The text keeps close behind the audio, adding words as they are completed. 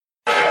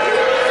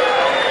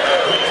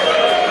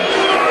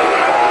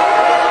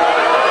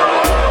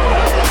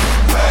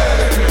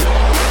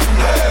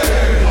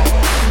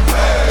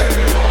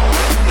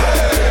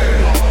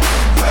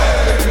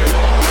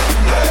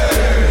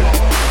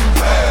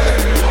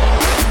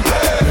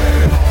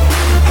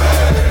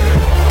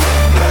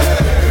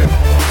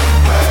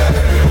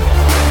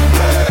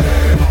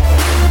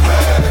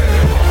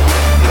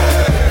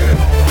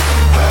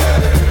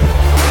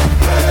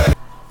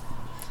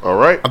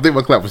think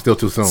my clap was still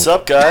too soon. What's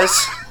up, guys?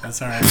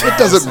 That's all right. It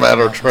doesn't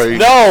matter, Trey.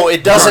 No,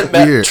 it doesn't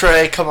matter,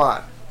 Trey. Come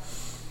on.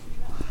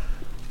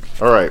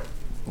 All right,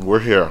 we're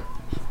here.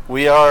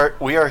 We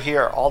are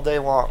here all day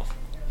long.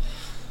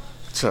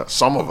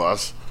 Some of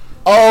us.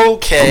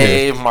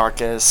 Okay,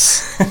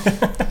 Marcus.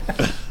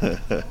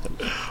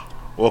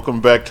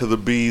 Welcome back to the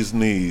Beas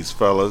Knees,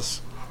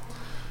 fellas.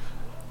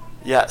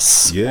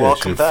 Yes. Yeah,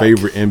 welcome it's your back.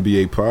 favorite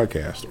NBA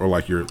podcast, or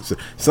like your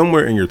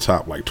somewhere in your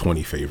top like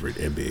 20 favorite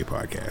NBA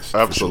podcasts.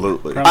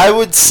 Absolutely. I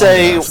would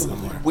say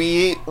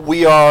Absolutely.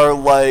 we are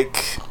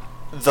like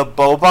the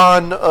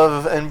Boban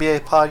of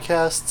NBA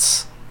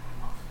podcasts.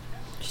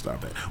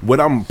 Stop that. What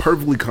I'm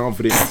perfectly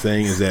confident in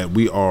saying is that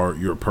we are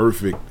your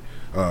perfect,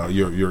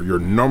 your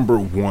number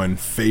one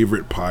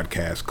favorite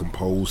podcast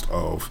composed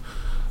of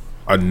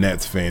a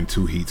Nets fan,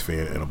 two Heats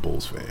fan, and a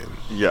Bulls fan.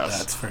 Yes.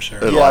 That's for sure.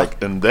 And Yeah.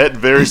 like in that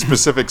very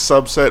specific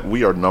subset,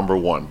 we are number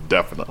one,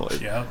 definitely.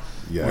 Yep.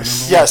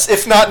 Yes. Yes,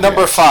 if not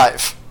number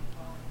 5.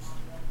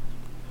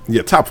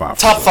 Yeah, top 5.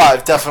 Top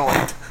 5,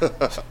 definitely.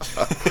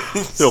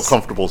 Feel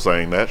comfortable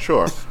saying that,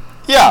 sure.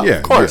 Yeah, Yeah,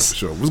 of course. yeah, for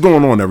sure. What's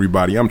going on,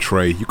 everybody? I'm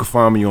Trey. You can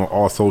find me on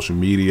all social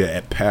media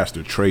at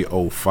Pastor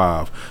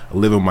Trey05. I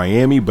live in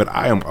Miami, but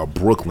I am a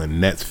Brooklyn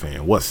Nets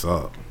fan. What's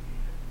up?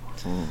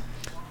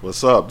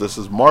 What's up? This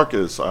is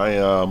Marcus.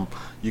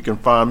 You can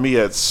find me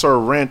at Sir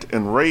Rant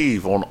and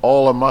Rave on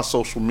all of my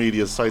social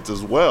media sites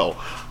as well.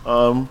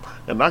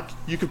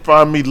 You can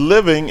find me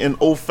living in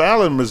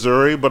O'Fallon,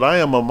 Missouri, but I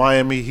am a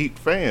Miami Heat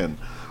fan.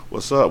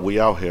 What's up? We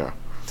out here.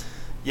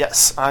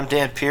 Yes, I'm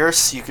Dan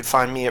Pierce. You can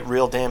find me at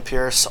Real Dan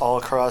Pierce all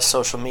across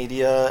social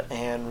media,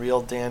 and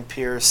Real Dan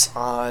Pierce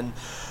on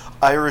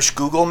Irish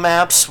Google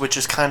Maps, which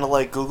is kind of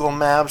like Google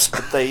Maps,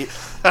 but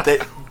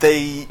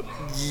they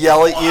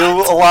yell at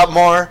you a lot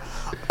more.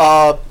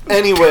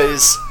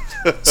 Anyways,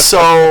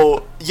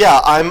 so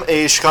yeah, I'm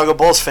a Chicago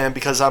Bulls fan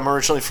because I'm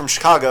originally from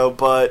Chicago,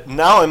 but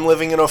now I'm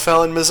living in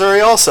O'Fallon,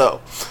 Missouri also.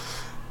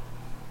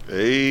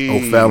 Hey.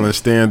 O'Fallon,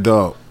 stand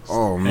up.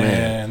 Oh,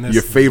 man. this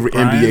Your is favorite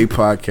Brian. NBA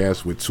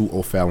podcast with two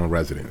O'Fallon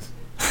residents.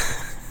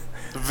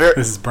 This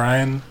is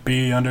Brian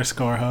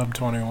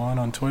B_Hub21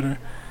 on Twitter.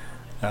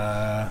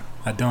 I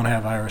don't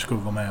have Irish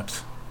Google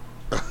Maps.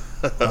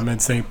 I'm in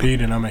St.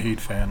 Pete and I'm a Heat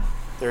fan.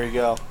 There you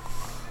go.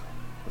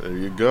 There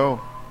you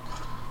go.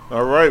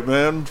 All right,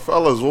 man.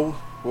 Fellas,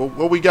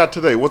 what we got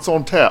today? What's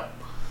on tap?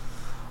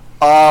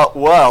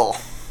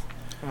 Well,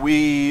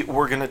 we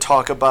were going to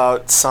talk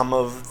about some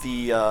of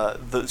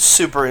the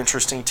super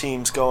interesting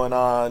teams going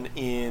on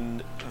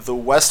in the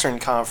Western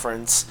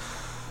Conference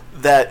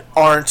that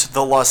aren't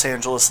the Los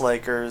Angeles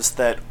Lakers,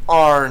 that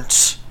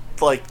aren't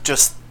like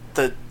just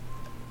the.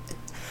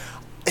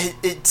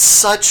 It's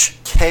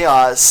such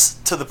chaos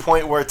to the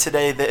point where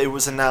today that it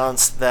was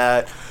announced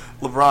that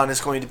LeBron is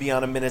going to be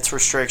on a minutes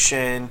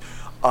restriction.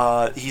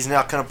 He's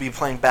not going to be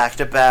playing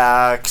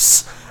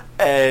back-to-backs,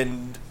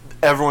 and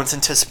everyone's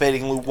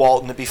anticipating Lou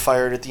Walton to be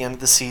fired at the end of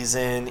the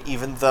season,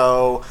 even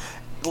though,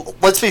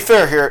 let's be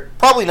fair here,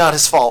 probably not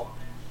his fault.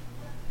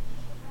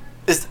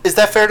 Is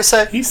that fair to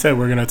say? He said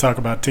we're going to talk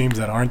about teams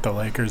that aren't the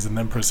Lakers and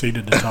then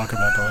proceeded to talk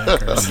about the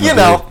Lakers. You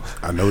know.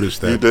 I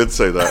noticed that. You did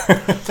say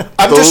that.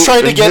 I'm just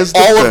trying to in get his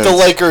all of the defense-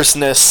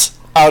 Lakers-ness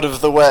out of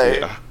the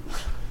way. Yeah.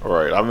 All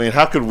right. I mean,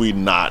 how could we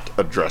not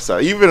address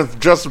that, even if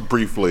just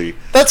briefly?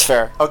 That's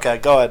fair. Okay,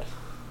 go ahead.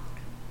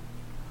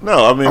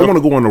 No, I mean, I want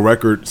to go on the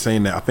record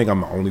saying that I think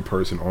I'm the only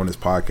person on this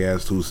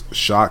podcast who's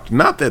shocked.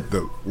 Not that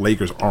the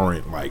Lakers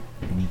aren't like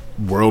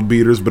world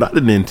beaters, but I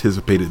didn't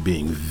anticipate it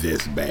being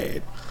this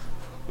bad.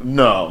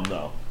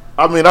 No.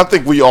 I mean, I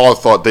think we all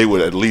thought they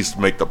would at least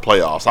make the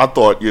playoffs. I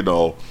thought,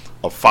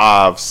 a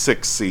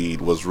 5-6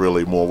 seed was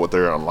really more what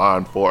they're in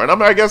line for. And I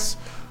mean, I guess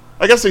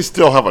they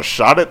still have a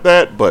shot at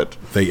that, but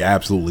They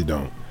absolutely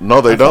don't.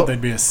 no, they I thought don't.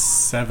 they'd be a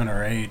 7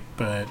 or 8,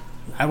 but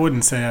I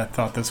wouldn't say I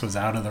thought this was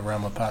out of the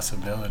realm of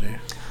possibility.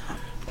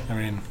 I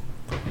mean,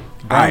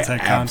 Brown's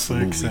had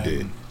conflicts,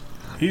 absolutely and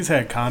he's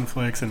had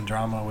conflicts and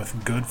drama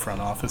with good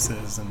front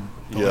offices, and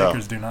the Yeah.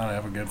 Lakers do not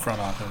have a good front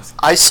office.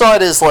 I saw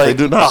it as like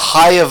do a not.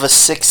 high of a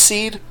 6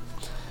 seed,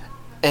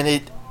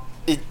 and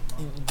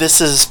this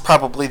is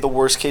probably the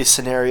worst case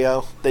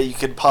scenario that you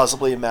could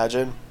possibly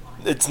imagine.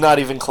 It's not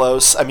even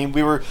close. I mean,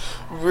 we were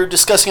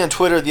discussing on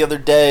Twitter the other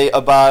day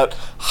about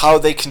how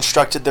they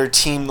constructed their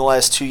team the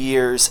last 2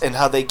 years and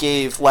how they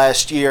gave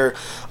last year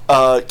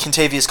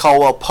Kentavious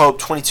Caldwell-Pope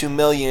 $22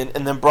 million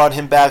and then brought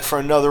him back for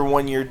another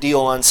 1-year deal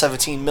on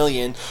 $17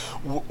 million.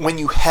 When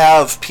you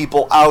have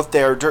people out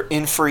there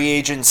in free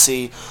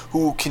agency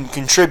who can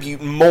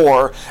contribute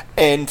more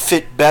and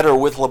fit better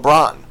with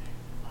LeBron.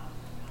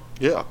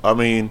 Yeah, I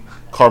mean,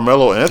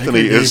 Carmelo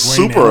Anthony They could is give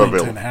Wayne super Ellington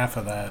available. half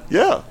of that.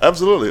 Yeah,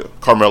 absolutely.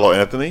 Carmelo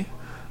Anthony,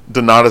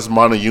 Donatas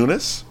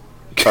Montaiunas.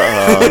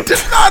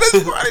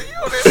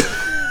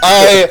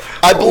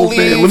 I Oh, believe.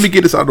 man, let me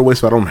get this out of the way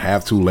so I don't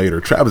have to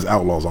later. Travis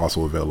Outlaw is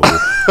also available.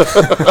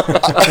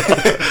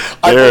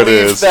 I There it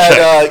believe is.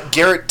 that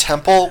Garrett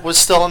Temple was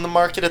still on the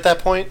market at that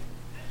point.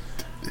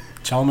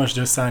 Chalmers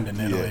just signed in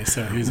Italy,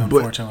 so he's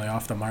unfortunately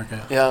off the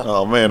market. Yeah.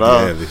 Oh man,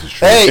 Yeah, this is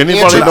true. Hey, anybody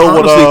Andrew, know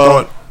what? honestly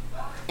thought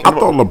I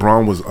thought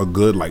LeBron was a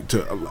good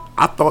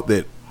I thought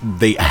that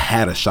they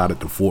had a shot at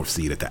the 4th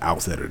seed at the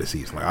outset of the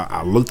season. Like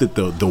I looked at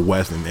the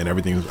West and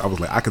everything. I was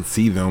like, I could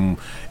see them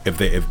if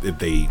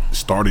they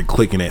started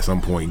clicking at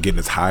some point, getting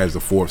as high as the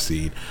 4th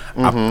seed.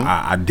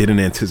 I didn't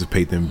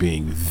anticipate them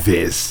being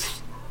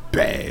this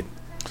bad.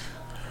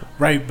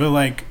 Right, but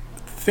like,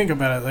 think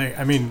about it. Like,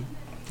 I mean,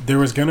 there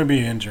was going to be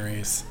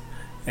injuries.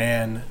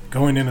 And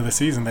going into the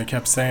season, they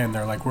kept saying,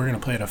 they're like, we're going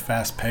to play at a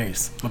fast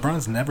pace.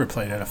 LeBron's never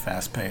played at a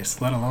fast pace,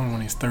 let alone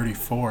when he's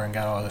 34 and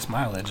got all this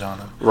mileage on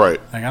him.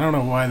 Right. Like, I don't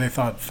know why they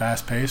thought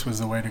fast pace was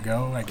the way to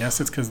go. I guess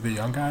it's because of the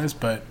young guys,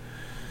 but,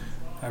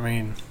 I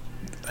mean,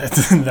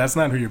 that's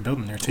not who you're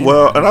building your team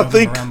Well, around. and I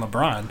think around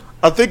LeBron.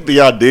 I think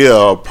the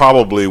idea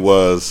probably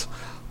was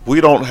we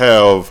don't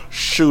have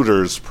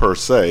shooters per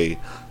se,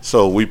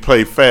 so we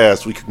play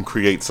fast. We can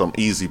create some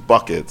easy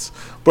buckets.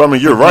 But I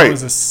mean, you're right. It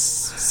was a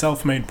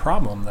self-made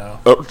problem, though.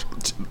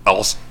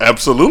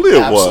 Absolutely,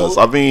 it was.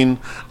 I mean,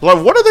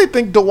 like, what do they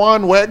think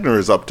DeJuan Wagner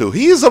is up to?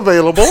 He is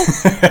available.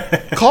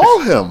 Call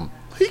him.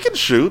 He can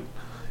shoot.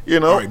 You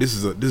know. All right, this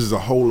is a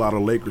whole lot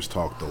of Lakers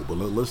talk though. But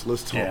let's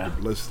talk. Yeah.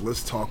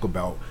 Let's talk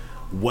about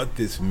what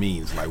this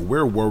means. Like,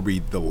 where were we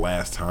the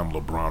last time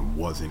LeBron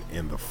wasn't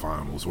in the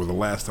finals, or the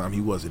last time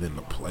he wasn't in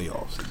the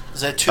playoffs?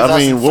 Is that 2003? I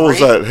mean, what was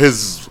that?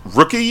 His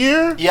rookie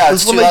year? Yeah,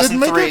 it's when they didn't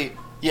make 2003. it?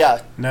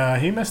 Yeah. No,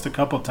 he missed a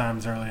couple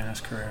times early in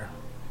his career.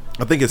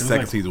 I think his was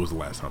second like- season was the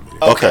last time he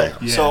did. Okay.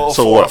 Yeah. So,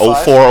 So what? 04,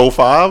 04,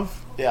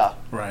 05? Yeah.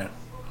 Right.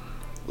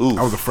 Ooh,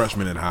 I was a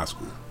freshman in high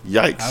school.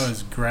 yikes! I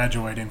was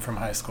graduating from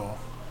high school.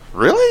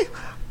 Really?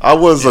 I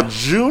was a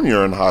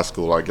junior in high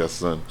school, I guess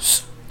then.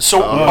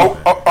 So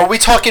are we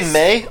talking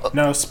May?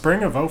 No,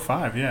 spring of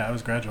 05. Yeah, I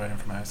was graduating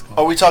from high school.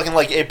 Are we talking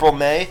like April,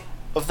 May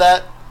of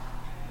that?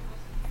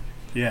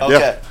 Yeah.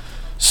 Okay.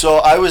 So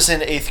I was in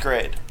 8th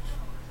grade.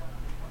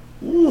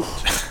 Ooh.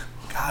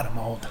 God, I'm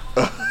old.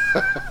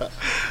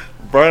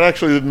 Brian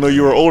actually didn't know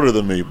you were older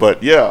than me,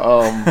 but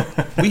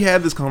yeah, We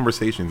had this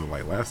conversation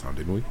like last time,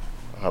 didn't we?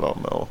 I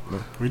don't know.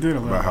 We did a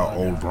little About how while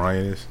old ago.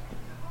 Brian is.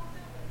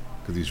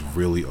 Because he's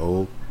really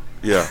old.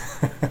 Yeah,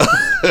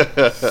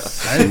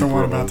 I ain't the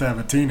one about to have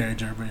a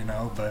teenager,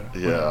 but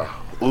yeah.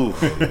 Ooh.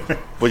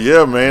 But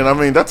yeah, man. I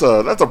mean, that's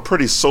a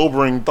pretty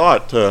sobering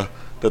thought to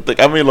think.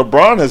 I mean,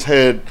 LeBron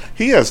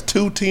has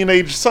 2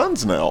 teenage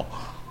sons now.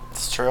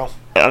 It's true.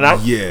 And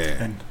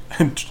Yeah.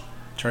 And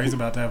Trey's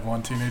about to have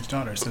 1 teenage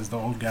daughter, says the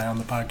old guy on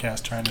the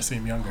podcast trying to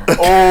seem younger.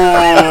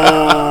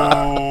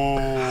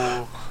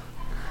 Oh.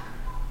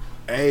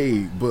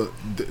 Hey, but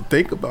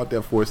think about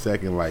that for a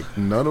second. Like,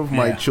 none of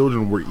my Yeah.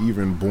 children were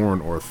even born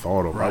or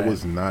thought of. Right.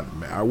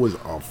 I was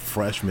a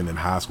freshman in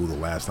high school the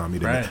last time he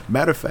did Right. it.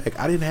 Matter of fact,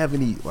 I didn't have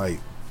any, like,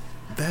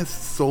 that's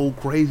so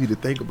crazy to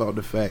think about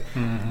the fact.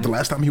 The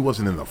last time he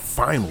wasn't in the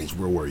finals,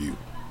 where were you?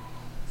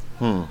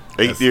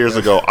 8 years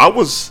ago, I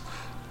was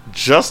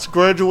just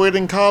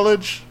graduating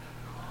college.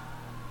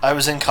 I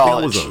was in That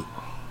college. was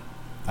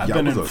I've Yeah,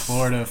 been I in was a-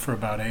 Florida for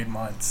about 8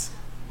 months.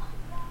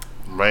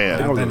 Man,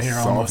 I I've was been a here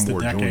almost a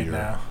sophomore, decade junior.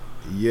 now.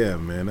 Yeah,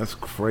 man, that's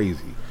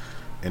crazy.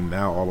 And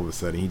now all of a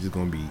sudden he's just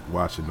gonna be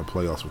watching the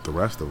playoffs with the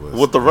rest of us.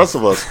 with the rest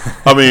of us,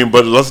 I mean,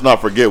 but let's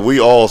not forget, we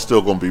all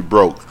still gonna be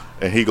broke,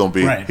 and he gonna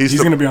be. Right. He's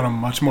going to be on a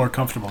much more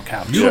comfortable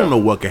couch. You Yeah. don't know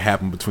what could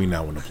happen between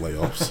now and the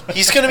playoffs.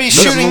 He's going to be There's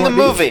shooting no the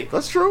idea. movie.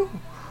 That's true.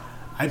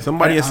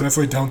 Somebody I has-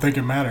 honestly don't think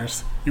it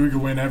matters. You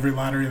could win every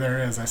lottery there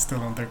is. I still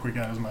don't think we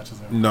got as much as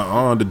them.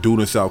 No, the dude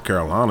in South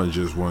Carolina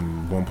just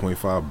won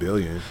 $1.5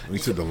 billion. He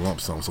took the lump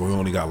sum, so he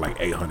only got like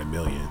 $800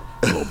 million.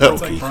 A little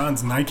It's like brokey.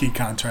 Bron's Nike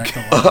contract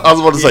alone. I was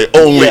about to say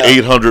only Yeah.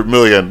 800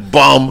 million. A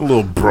Bum.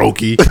 little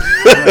brokey.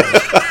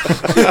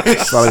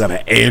 Probably got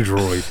an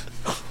Android.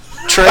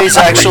 Trey's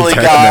actually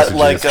text got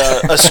messages. like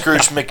a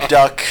Scrooge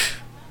McDuck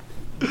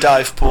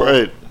dive pool.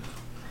 Right.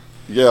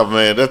 Yeah,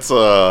 man. That's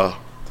a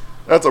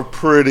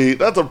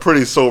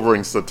pretty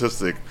sobering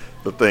statistic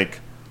to think.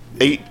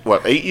 8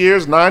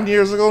 years, 9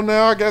 years ago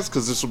now, I guess,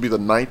 because this will be the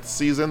 9th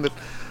season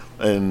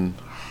and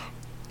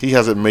he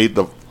hasn't made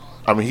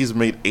he's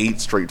made 8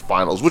 straight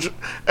finals, which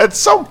at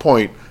some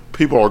point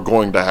people are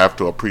going to have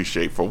to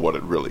appreciate for what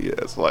it really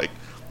is. Like,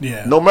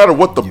 Yeah. no matter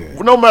what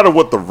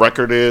the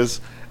record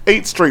is,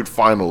 8 straight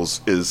finals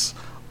is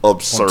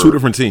absurd. 2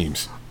 different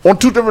teams. On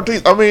 2 different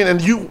teams. I mean,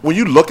 and when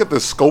you look at the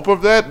scope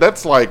of that,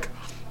 that's like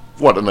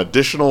what, an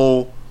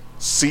additional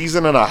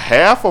season and a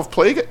half of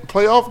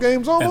playoff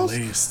games almost.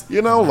 At least.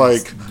 You know, At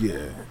least. like,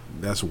 Yeah,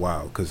 that's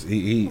wild. Because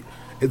he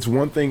it's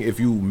one thing if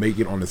you make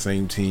it on the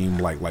same team,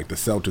 like the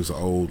Celtics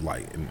are old,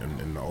 like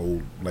and the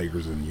old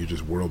Lakers, and you're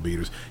just world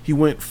beaters. He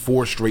went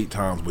 4 straight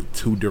times with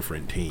 2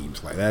 different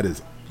teams. Like, that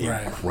is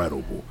Right.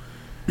 incredible.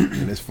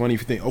 And it's funny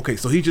if you think, okay,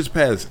 so he just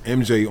passed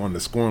MJ on the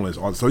scoring list.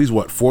 So he's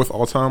what, 4th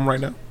all time right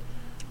now?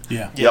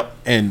 Yeah. Yep.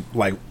 And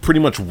like pretty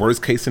much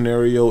worst case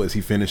scenario is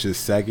he finishes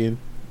 2nd.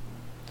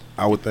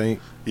 I would think.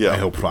 Yeah. And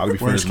he'll probably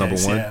be Worst finished number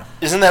case, 1. yeah.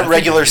 Isn't that I think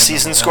regular he'll get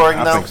season number scoring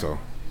I though? think so.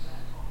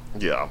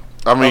 yeah.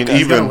 I mean, Okay.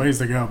 He's got a even ways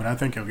to go, but I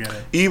think he'll get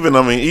it. even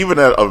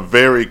at a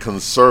very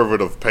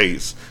conservative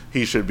pace,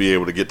 he should be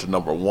able to get to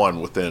number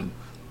 1 within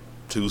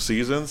 2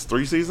 seasons,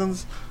 3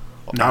 seasons.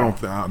 No. I don't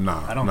think.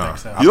 Nah, I don't think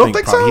so. You don't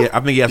think so? I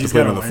think he has He's to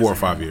play got a another ways 4 or to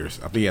 5 go. years.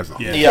 I think he has to.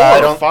 Yeah. Yeah, I 4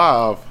 or don't.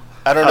 5.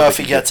 I don't know if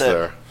he think gets it.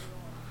 there.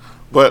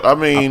 But I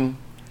mean,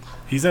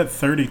 He's at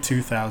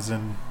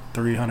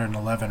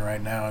 32,311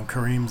 right now, and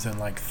Kareem's in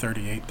like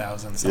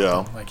 38,000 something.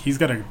 Yeah. Like he's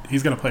got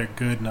to play a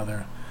good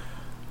another.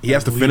 He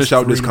has to at finish least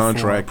out this 3 to 4,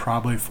 contract.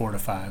 probably 4 to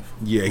 5.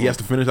 Yeah, he has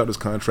to finish out this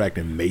contract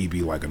and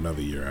maybe like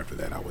another year after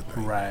that, I would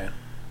think. Right.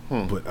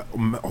 But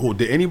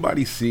did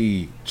anybody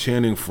see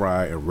Channing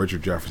Frye and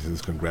Richard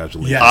Jefferson's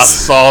congratulations? Yes. I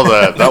saw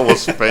that. That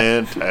was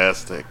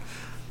fantastic.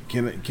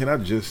 Can I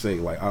just say,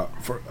 like,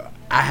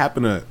 I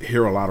happen to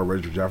hear a lot of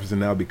Richard Jefferson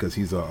now because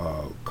he's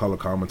a color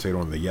commentator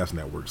on the Yes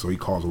Network, so he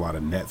calls a lot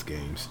of Nets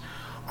games,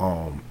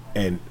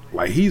 and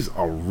like he's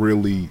a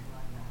really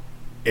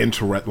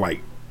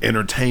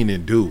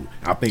entertaining dude.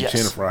 I think Yes.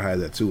 Channing Frye has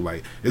that too.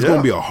 Like, there's Yeah. going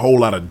to be a whole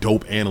lot of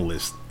dope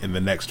analysts in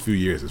the next few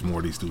years as more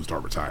of these dudes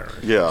start retiring.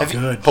 Yeah.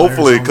 Good.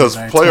 Hopefully, because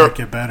Players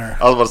get better.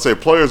 I was about to say,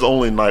 Players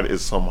Only Night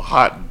is some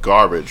hot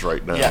garbage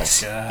right now.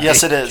 Yes, Yeah.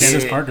 yes, it is.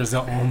 Candace Parker's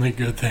the only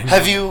good thing.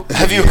 Have you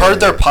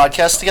heard their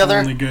podcast together?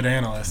 Only good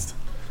analyst.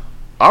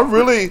 I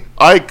really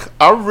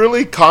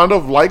kind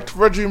of liked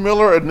Reggie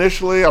Miller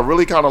initially. I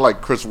really kind of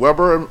liked Chris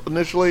Webber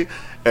initially,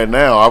 and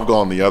now I've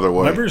gone the other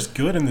way. Weber's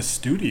good in the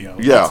studio.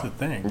 Yeah. That's the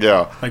thing.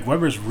 Yeah. Like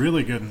Weber's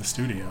really good in the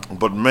studio.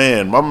 But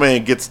man, my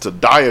man gets to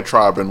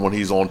diatribing when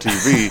he's on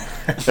TV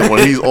and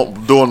when he's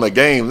doing the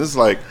game. It's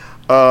like,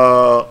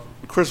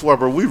 Chris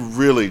Webber, we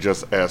really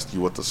just asked you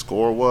what the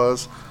score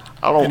was.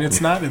 I don't. And it's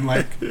not in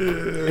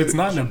it's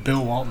not in a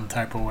Bill Walton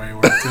type of way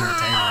where it's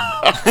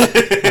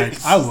entertaining.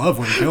 Like, I love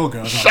when Bill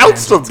goes on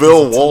Shouts to tangents 'cause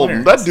Bill it's Walton.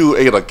 hilarious. That dude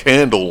ate a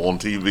candle on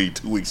TV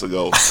 2 weeks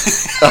ago.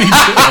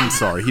 I'm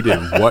sorry, he did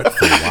what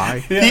for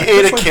why? Yeah, He it's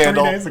ate a like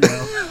candle. 3 days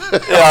ago.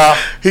 Yeah.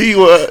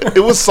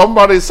 It was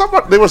somebody.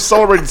 They were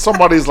celebrating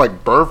somebody's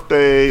like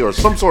birthday or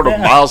some sort of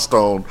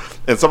milestone,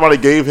 and somebody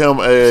gave him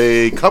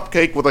a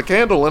cupcake with a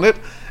candle in it.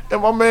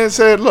 And my man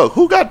said, "Look,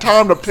 who got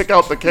time to pick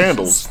out the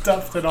candles?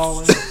 Stuffed it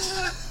all in.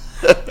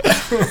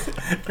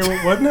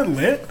 Wasn't it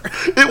lit?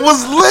 It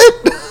was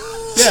lit."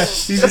 Yeah,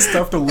 he just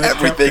stuffed a lit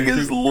Everything cupcake,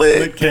 is lit.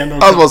 lit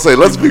candle. I was gonna say,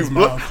 in his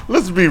mouth.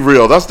 let's be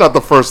real. That's not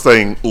the first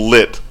thing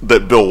lit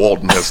that Bill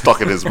Walton has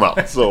stuck in his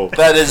mouth. So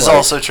That is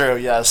also true,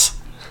 yes.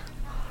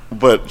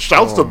 But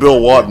shouts to Bill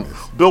Walton.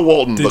 Bill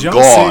Walton, Did the y'all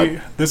god. see?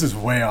 This is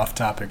way off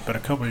topic, but a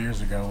couple of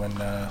years ago, when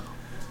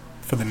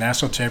for the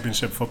national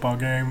championship football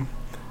game,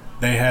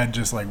 they had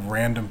just like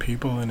random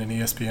people in an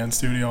ESPN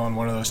studio on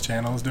one of those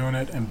channels doing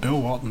it, and Bill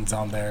Walton's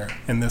on there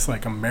in this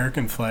like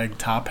American flag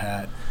top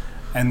hat,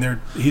 and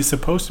he's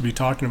supposed to be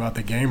talking about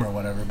the game or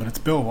whatever, but it's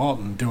Bill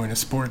Walton doing a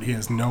sport he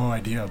has no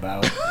idea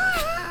about,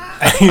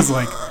 and he's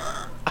like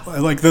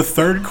the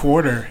third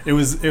quarter, it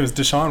was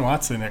Deshaun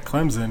Watson at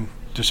Clemson.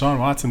 Deshaun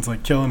Watson's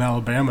like killing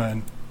Alabama,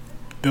 and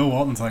Bill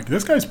Walton's like,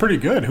 this guy's pretty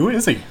good. Who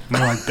is he? And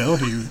they're like, Bill,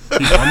 he won the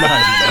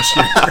Heisman this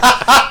year.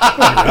 I'm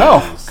like,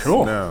 oh,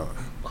 cool. No.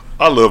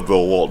 I love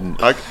Bill Walton.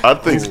 I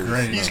think He's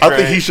great. I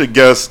think he should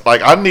guest.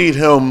 Like, I need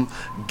him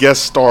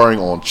guest starring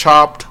on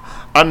Chopped.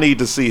 I need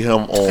to see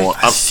him on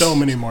So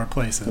many more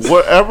places.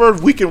 wherever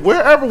we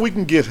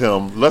can get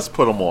him. Let's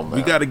put him on there.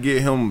 We got to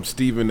get him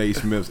Stephen A.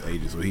 Smith's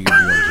agent so he can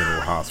be on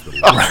General Hospital.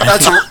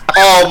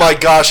 Oh my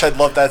gosh, I'd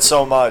love that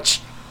so much.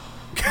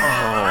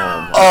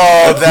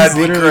 Oh, that'd That's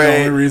be literally the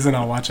only great. reason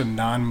I'll watch a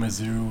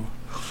non-Mizzou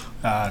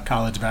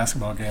college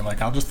basketball game.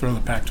 Like, I'll just throw the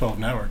Pac-12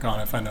 network on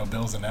if I know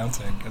Bill's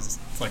announcing, because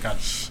it's like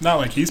not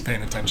like he's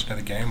paying attention to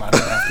the game. I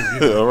don't have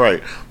to either. All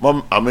right.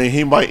 I mean,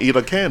 he might eat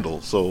a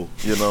candle, so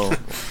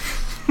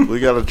we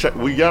gotta check.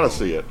 We gotta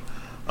see it.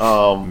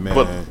 Man,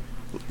 But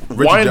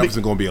Richard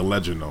Jefferson going to be a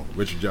legend, though.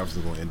 Richard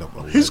Jefferson going to end up a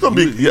legend. he's gonna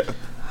be. Yeah.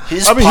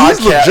 His I mean, he's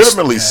podcast-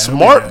 legitimately Yeah, he'll be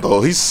smart good.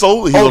 though. He's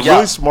a yeah.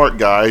 really smart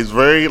guy. He's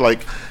very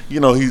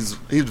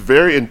he's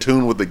very in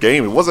tune with the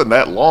game. It wasn't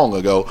that long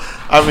ago.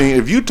 I mean,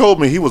 if you told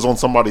me he was on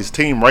somebody's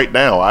team right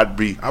now, I'd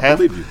be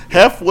believe you.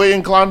 halfway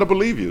inclined to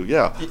believe you.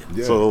 Yeah.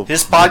 Yeah. So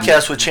His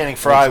podcast with Channing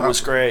Frye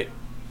was great.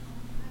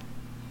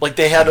 Like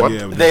they had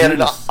Yeah,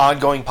 an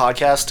ongoing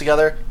podcast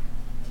together.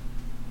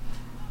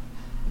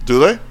 do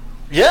they?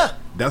 Yeah.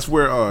 That's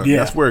where Yeah.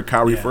 that's where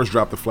Kyrie Yeah. first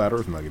dropped the flat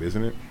Earth nugget,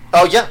 isn't it?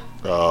 Oh yeah.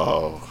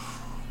 Oh,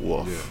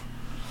 well.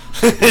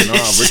 Nah,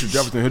 Richard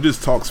Jefferson, he'll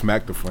just talk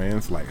smack to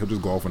fans. Like, he'll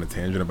just go off on a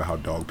tangent about how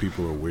dog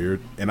people are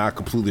weird. And I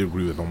completely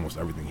agree with almost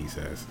everything he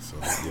says. So,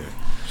 yeah,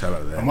 shout out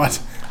to that.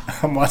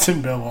 I'm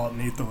watching Bill Walton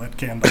eat the lit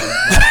candle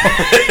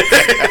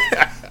right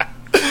now.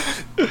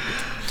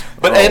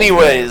 But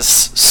anyways,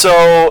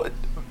 so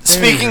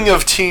speaking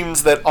of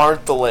teams that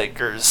aren't the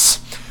Lakers,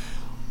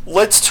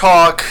 let's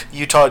talk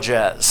Utah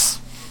Jazz.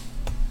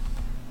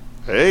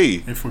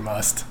 Hey, If we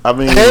must. I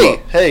mean, Hey, look,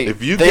 hey,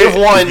 if you they've give,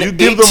 won if you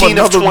give them 18 of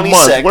another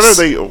 26.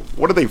 month,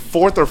 what are they,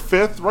 fourth or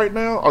fifth right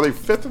now? Are they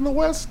fifth in the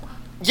West?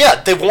 Yeah,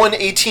 they've won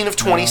 18 of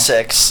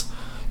 26.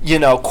 You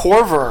know,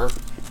 Corver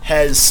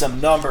has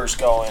some numbers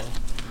going.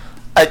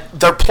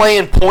 They're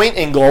playing point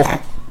and goal.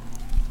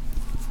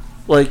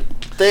 Like,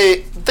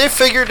 they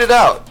figured it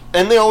out.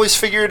 And they always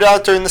figure it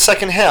out during the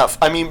second half.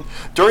 I mean,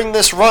 during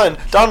this run,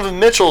 Donovan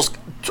Mitchell's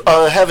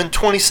having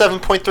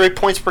 27.3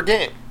 points per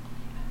game.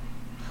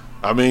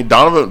 I mean,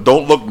 Donovan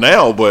don't look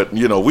now, but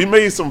we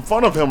made some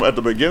fun of him at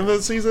the beginning of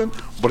the season,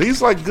 but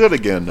he's like good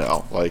again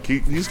now. Like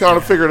he's kind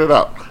of figured it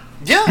out.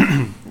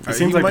 Yeah, it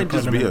seems like they're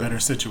putting him in better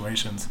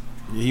situations.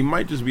 He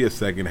might just be a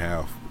second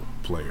half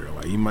player.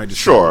 Like he might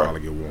just sure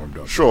get warmed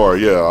up. Sure,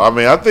 yeah. I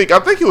mean, I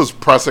think he was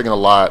pressing a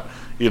lot.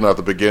 At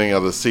the beginning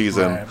of the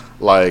season, right.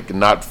 Like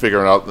not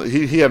figuring out,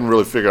 he hadn't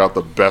really figured out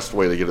the best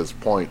way to get his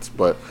points.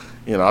 But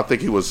I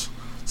think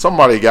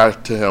somebody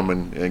got to him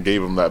and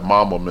gave him that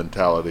Mamba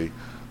mentality,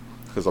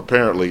 because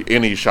apparently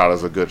any shot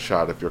is a good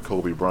shot if you're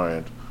Kobe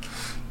Bryant.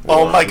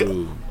 Oh my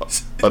God!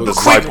 A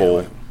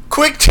disciple.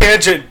 Quick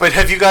tangent, but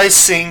have you guys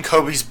seen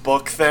Kobe's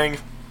book thing?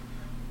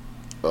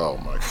 Oh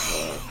my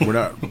God!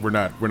 We're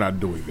not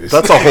doing this.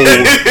 That's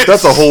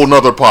a whole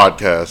nother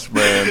podcast,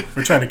 man.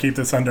 We're trying to keep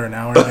this under an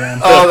hour, Dan.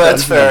 Oh,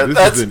 that's fair.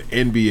 This is an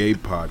NBA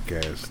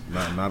podcast,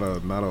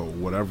 not a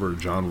whatever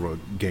genre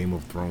Game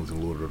of Thrones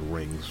and Lord of the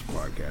Rings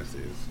podcast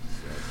is.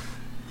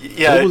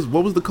 Yeah.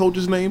 What was the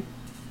coach's name?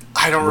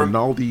 I don't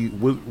remember.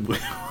 Ronaldo.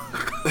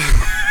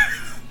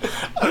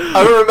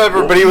 I don't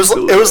remember, but it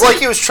was like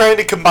he was trying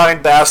to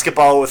combine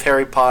basketball with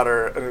Harry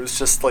Potter, and it was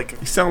just like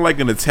He sounded like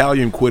an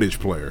Italian Quidditch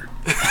player.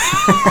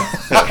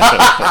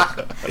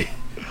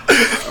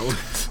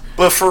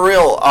 But for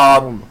real,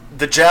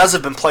 the Jazz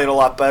have been playing a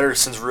lot better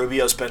since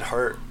Rubio's been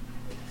hurt.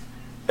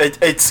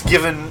 It's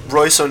given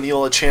Royce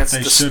O'Neal a chance.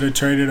 They should have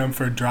traded him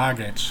for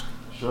Dragic.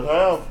 Should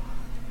have.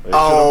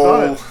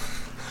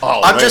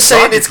 I'm just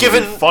saying, it's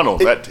given fun on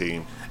that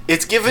team.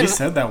 It's given. He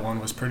said that one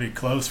was pretty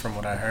close from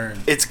what I heard.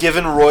 It's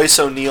given Royce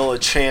O'Neal a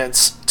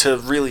chance to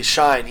really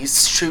shine.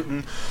 He's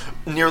shooting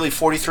nearly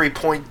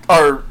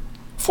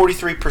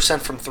 43%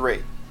 from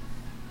three.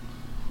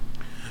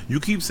 You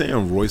keep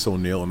saying Royce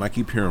O'Neal, and I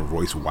keep hearing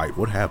Royce White.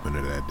 What happened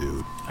to that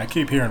dude? I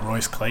keep hearing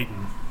Royce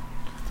Clayton.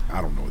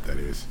 I don't know what that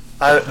is.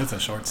 That's a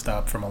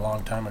shortstop from a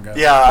long time ago.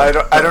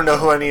 Yeah, I don't know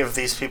who any of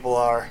these people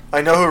are.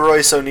 I know who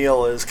Royce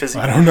O'Neal is because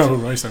I don't know who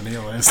Royce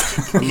O'Neal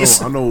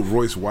is. I know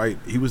Royce White.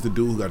 He was the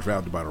dude who got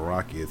drafted by the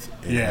Rockets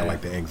and had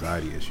like the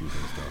anxiety issues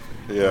and stuff.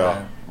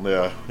 Yeah.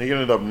 He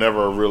ended up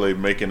never really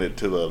making it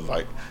to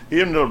he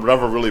ended up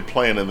never really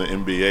playing in the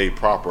NBA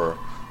proper.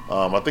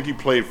 I think he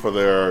played for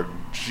their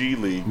G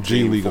League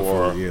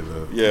for a year.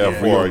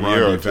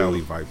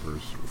 Valley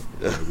Vipers.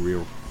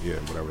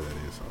 Whatever that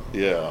is.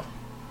 Yeah.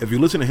 If you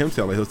listen to him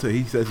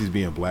he says he's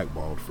being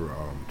blackballed for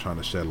trying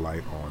to shed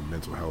light on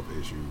mental health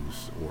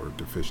issues or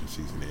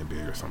deficiencies in the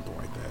NBA or something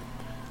like that.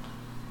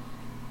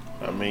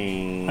 I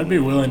mean, I'd be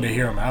willing to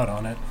hear him out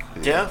on it.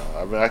 Yeah.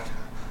 I mean,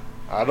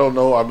 I don't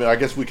know. I mean, I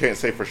guess we can't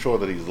say for sure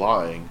that he's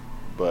lying,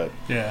 but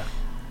yeah.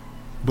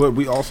 But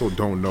we also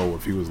don't know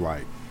if he was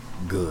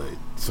good.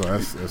 So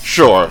that's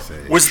sure.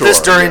 Was this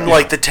during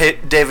the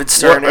David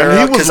Stern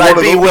era? Because I'd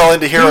be willing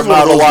to hear him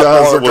out a lot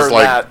more.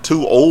 That was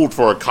too old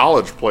for a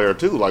college player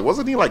too.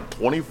 Wasn't he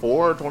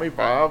 24,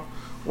 25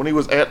 when he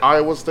was at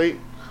Iowa State?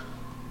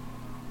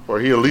 Or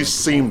he at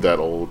least seemed that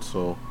old.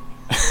 So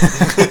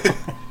I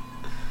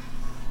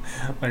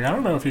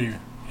don't know if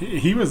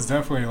he was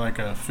definitely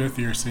a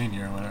fifth-year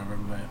senior or whatever.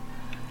 But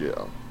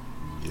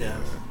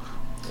yeah.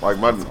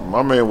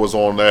 My man was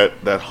on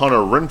that Hunter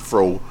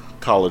Renfro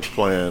college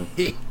plan.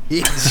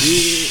 Oh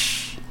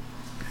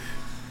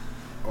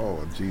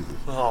Jesus!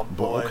 Oh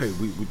boy! But okay,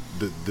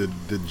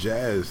 the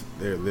Jazz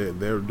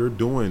they're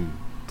doing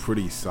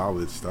pretty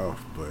solid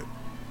stuff. But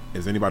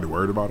is anybody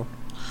worried about them?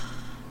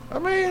 I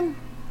mean,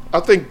 I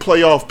think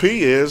playoff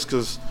P is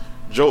because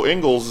Joe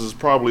Ingles is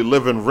probably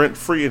living rent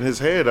free in his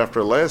head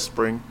after last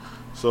spring.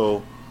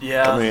 So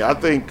yeah,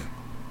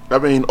 I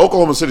mean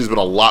Oklahoma City's been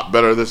a lot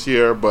better this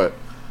year, but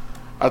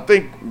I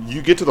think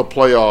you get to the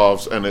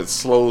playoffs and it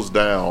slows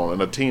down,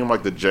 and a team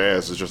like the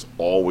Jazz is just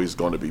always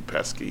going to be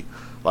pesky.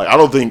 I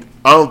don't think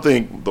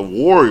the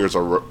Warriors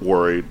are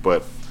worried,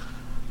 but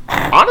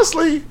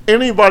honestly,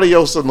 anybody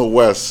else in the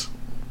West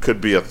could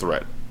be a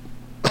threat.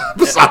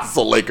 Besides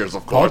the Lakers,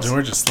 of course. Paul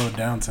George has slowed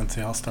down since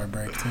the All-Star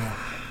break too.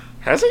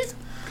 Has he?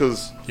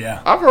 Because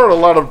yeah,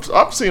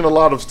 I've seen a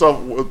lot of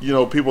stuff.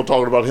 People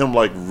talking about him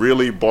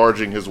really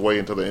barging his way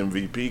into the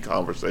MVP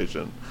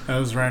conversation. That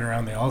was right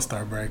around the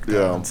All-Star break,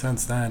 though, and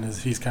since then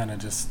he's kind of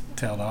just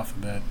tailed off a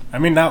bit. I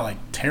mean, not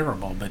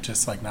terrible, but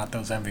just not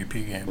those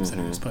MVP games that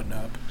he was putting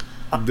up.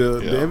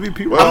 The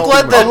MVP. Well, I'm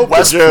glad that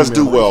the Jazz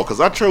do well because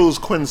I chose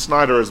Quinn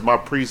Snyder as my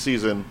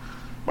preseason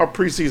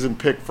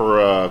pick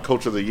for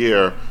Coach of the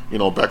Year.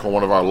 Back on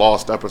one of our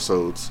lost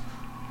episodes.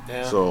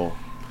 Yeah. So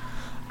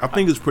I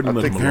think it's pretty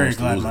much very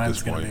glad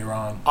mine's going to be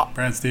wrong.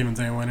 Brad Stevens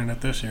ain't winning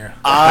it this year.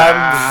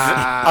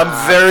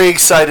 I'm very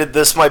excited.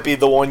 This might be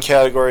the one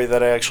category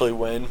that I actually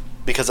win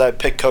because I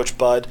picked Coach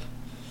Bud.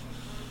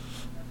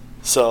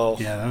 So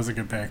yeah, that was a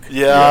good pick.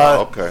 Yeah.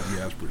 Okay. Yeah,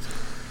 that's pretty.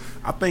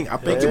 I think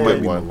it might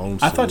be Malone.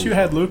 I thought you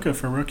had Luka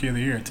for Rookie of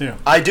the Year too.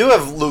 I do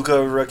have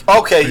Luka rookie.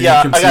 Okay,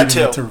 yeah, I got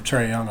two. To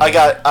Trae Young. I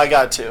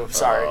got two.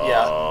 Sorry,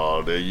 yeah.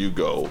 Oh, there you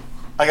go.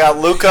 I got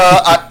Luka.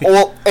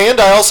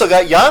 And I also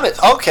got Giannis.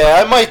 Okay,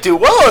 I might do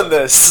well in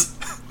this.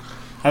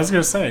 I was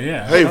gonna say,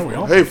 yeah. Hey, we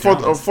all hey, picked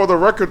Giannis. for the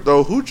record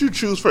though, who'd you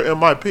choose for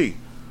MIP?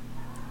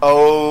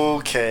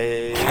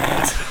 Okay.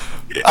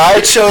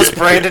 I chose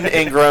Brandon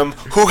Ingram,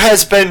 who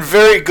has been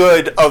very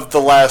good of the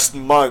last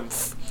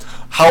month.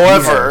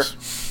 However,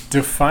 Yes.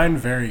 Define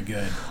very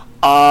good.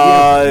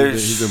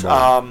 He's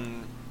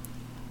been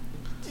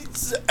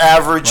it's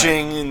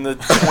averaging in the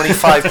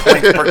 25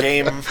 points per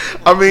game.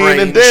 I mean, in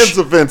range. Dan's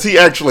defense, he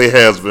actually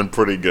has been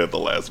pretty good the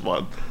last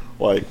month.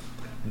 Like,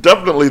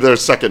 definitely their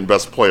second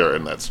best player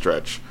in that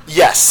stretch.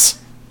 Yes,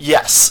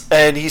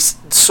 and he's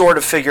sort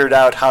of figured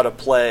out how to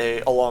play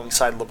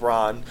alongside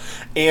LeBron,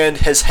 and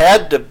has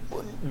had to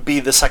be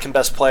the second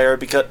best player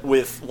because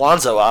with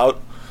Lonzo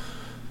out.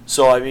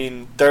 So I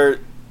mean,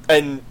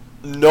 and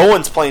no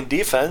one's playing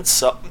defense.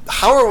 So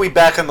how are we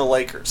back on the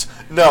Lakers?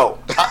 No,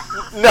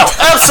 no,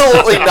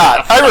 absolutely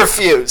not. I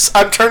refuse.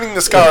 I'm turning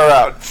this car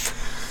around.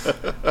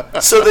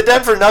 So the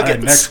Denver All Nuggets.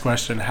 right, next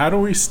question. How do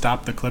we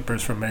stop the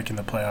Clippers from making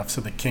the playoffs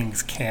so the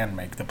Kings can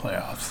make the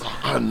playoffs?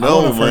 I I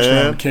know, want a first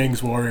man. round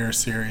Kings-Warriors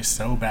series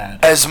so bad.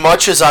 As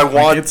much as I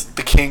want it's-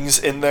 the Kings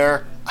in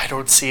there, I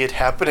don't see it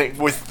happening.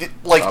 With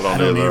I I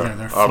don't either.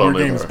 They're I 4 don't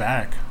games either.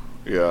 back.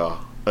 Yeah,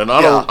 and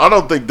I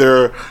don't think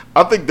they're.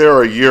 I think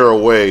they're a year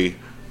away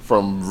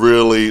from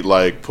really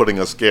like putting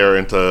a scare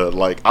into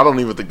like. I don't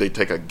even think they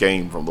take a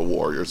game from the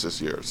Warriors this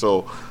year.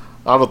 So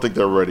I don't think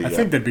they're ready I yet.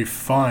 think they'd be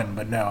fun,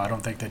 but no, I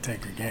don't think they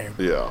take a game.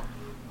 Yeah,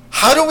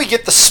 How do we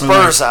get the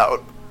Spurs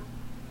out?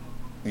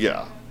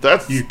 yeah.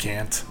 That's You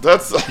can't.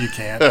 that's. You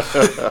can't.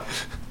 Are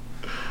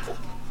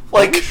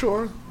Like, you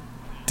sure?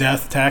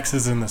 Death,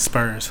 taxes, and the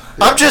Spurs.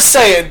 I'm just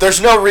saying,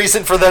 there's no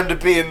reason for them to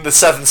be in the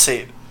 7th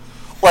seed.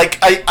 Like,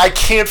 I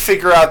can't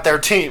figure out their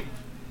team.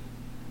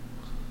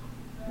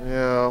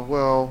 Yeah.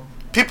 Well.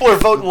 People are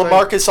voting The thing-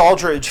 LaMarcus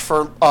Aldridge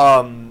for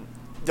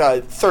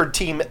third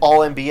team All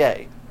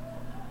NBA.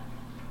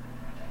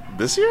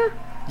 This year?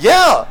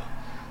 Yeah,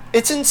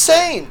 it's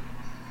insane.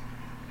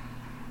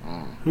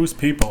 Who's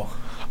people?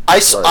 I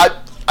Sorry.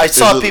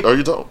 saw Is it- people. Are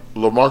you talking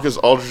LaMarcus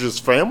Aldridge's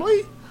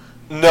family?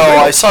 No,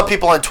 I saw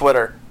people on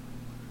Twitter.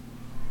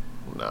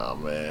 Nah,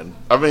 man.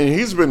 I mean,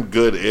 he's been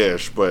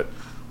good-ish, but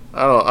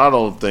I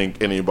don't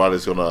think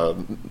anybody's gonna.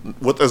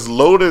 With as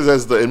loaded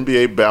as the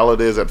NBA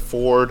ballot is at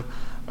Ford,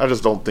 I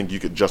just don't think you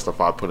could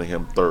justify putting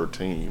him third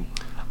team.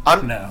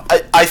 No.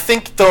 I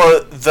think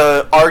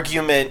the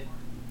argument.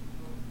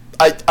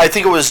 I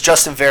think it was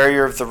Justin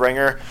Verrier of The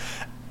Ringer.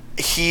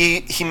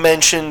 He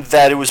mentioned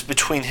that it was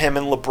between him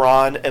and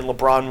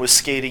LeBron was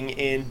skating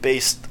in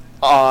based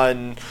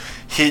on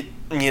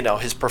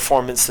his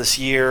performance this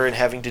year and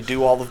having to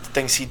do all of the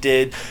things he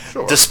did,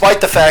 Sure. despite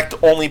the fact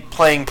only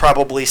playing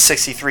probably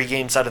 63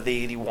 games out of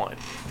the 81.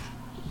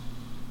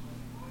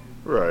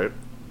 Right.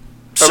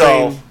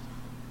 So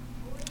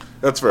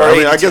That's fair. Or I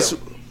mean, I 82. guess.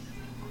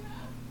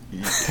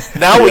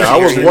 now we Yeah, can I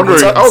hear was you. wondering.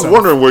 What's up? I was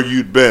wondering where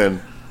you'd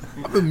been.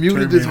 I've been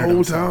muted Turn this muted whole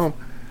himself.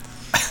 time.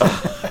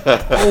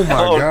 Oh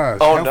my gosh!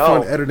 oh Have no.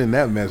 fun editing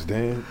that mess,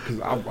 Dan. Because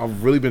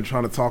I've really been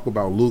trying to talk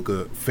about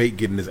Luka fake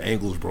getting his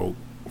ankles broke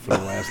for the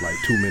last like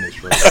 2 minutes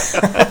straight.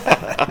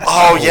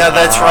 Oh yeah,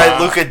 that's right.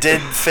 Luka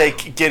did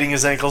fake getting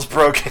his ankles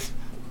broken.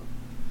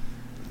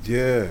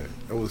 Yeah,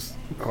 it was.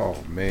 Oh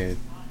man,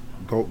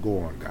 go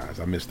on, guys.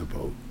 I missed the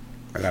boat.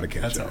 I gotta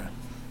catch That's up. all right.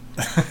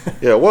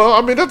 Yeah, well,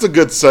 I mean, that's a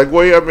good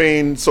segue. I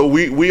mean, so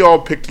we all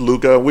picked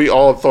Luka. We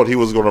all thought he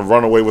was going to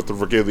run away with the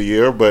Rookie of the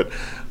Year, but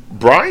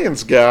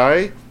Brian's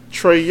guy,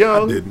 Trey I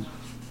Young, didn't.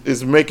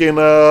 is making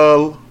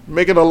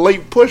a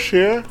late push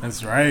here.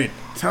 That's right.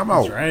 Time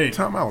out. That's right.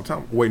 Time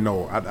out. Wait,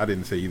 no, I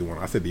didn't say either one.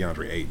 I said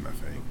DeAndre Ayton, I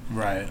think.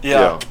 Right.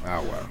 Yeah. Oh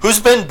wow. Who's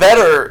been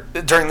better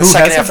during the Who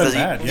second hasn't half of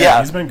been the bad? year?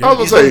 He's been good. I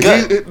was He's going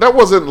been to say, that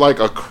wasn't like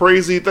a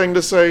crazy thing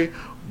to say,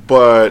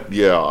 but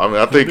yeah, I mean,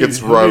 I think it's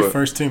He'll be right.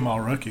 first team all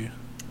rookie.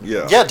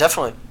 Yeah. Yeah,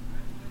 definitely.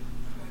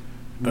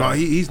 No,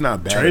 he's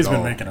not bad. Trey's at been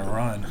all. making a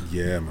run.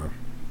 Yeah, man.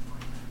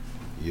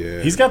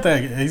 Yeah. He's got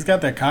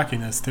that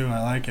cockiness too.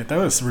 I like it. That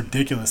was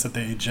ridiculous that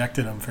they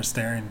ejected him for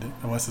staring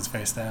what's his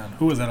face down.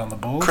 Who was that on the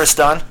Bulls? Chris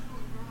Dunn.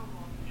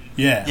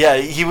 Yeah. Yeah,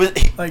 he was.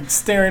 Like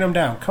staring him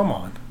down. Come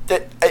on.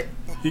 I-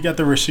 He got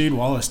the Rasheed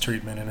Wallace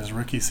treatment in his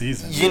rookie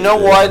season. you know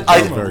what?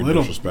 that was I very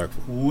little-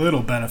 disrespectful.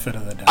 Little benefit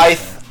of the doubt. I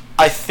there.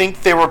 I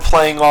think they were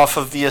playing off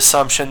of the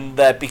assumption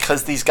that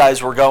because these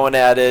guys were going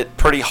at it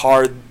pretty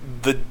hard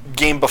the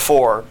game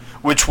before,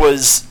 which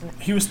was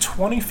He was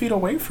 20 feet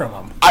away from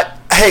him.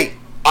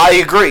 I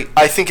agree.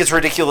 I think it's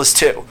ridiculous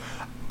too.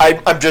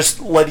 I'm just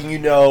letting you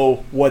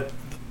know what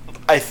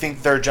I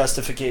think their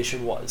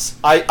justification was.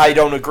 I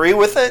don't agree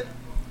with it.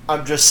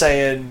 I'm just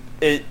saying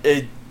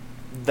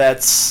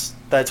that's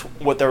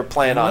what they were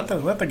playing on.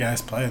 Let the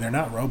guys play. They're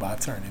not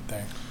robots or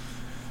anything.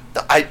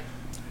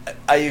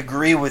 I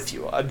agree with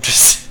you. I'm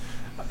just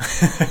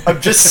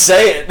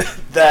saying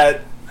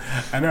that.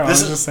 I know. This I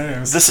was is- just saying it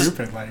was this is-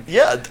 stupid. Like,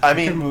 Yeah, I I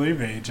couldn't mean, believe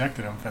they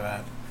ejected him for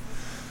that.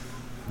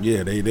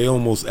 Yeah, they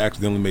almost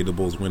accidentally made the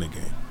Bulls win a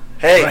game.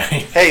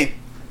 hey,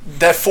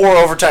 that 4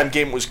 overtime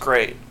game was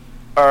great.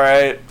 All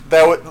right,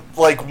 that was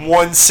like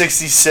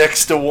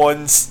 166 to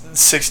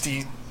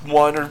 160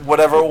 one or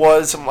whatever it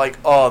was. I'm like,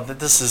 oh,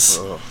 this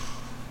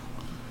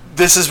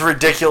is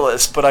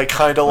ridiculous, but I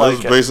kind of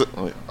like it.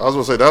 Basically, I was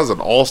gonna say that was an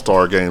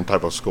all-star game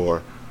type of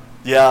score.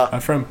 Yeah. My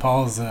friend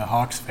Paul's a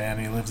Hawks fan.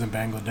 He lives in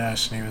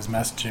Bangladesh, and he was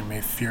messaging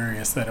me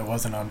furious that it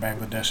wasn't on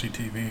Bangladeshi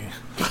TV.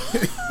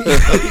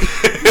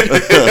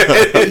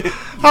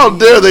 How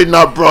dare they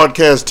not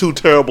broadcast two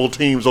terrible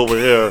teams over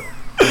here?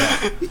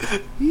 Yeah.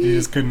 He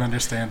just couldn't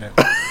understand it.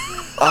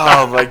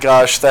 Oh my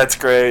gosh, that's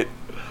great.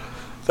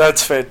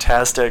 That's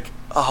fantastic.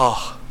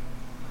 Oh.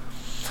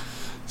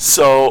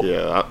 So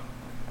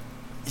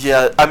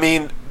yeah, I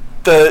mean,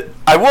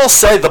 I will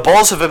say the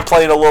Bulls have been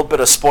playing a little bit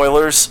of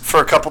spoilers for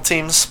a couple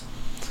teams.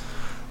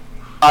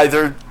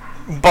 Either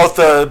both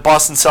the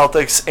Boston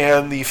Celtics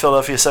and the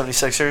Philadelphia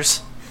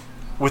 76ers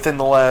within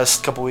the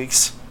last couple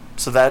weeks.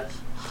 So that's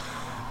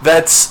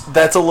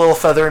a little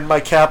feather in my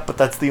cap, but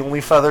that's the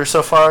only feather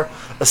so far,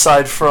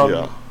 aside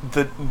from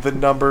the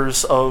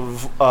numbers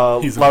of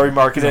Larry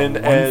Markkinen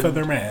and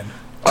one-feather man.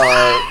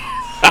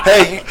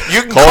 Hey,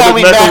 you can call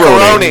me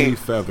macaroni.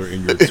 Feather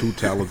in your too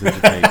talented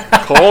tank.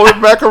 Call it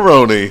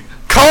macaroni.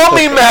 Call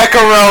me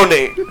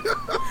macaroni.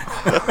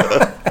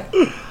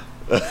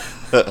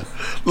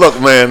 Look,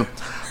 man,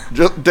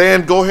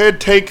 Dan, go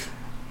ahead, take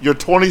your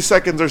 20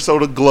 seconds or so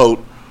to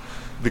gloat,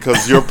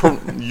 because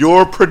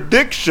your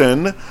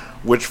prediction,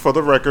 which for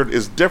the record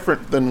is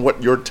different than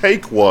what your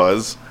take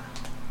was,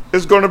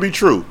 is going to be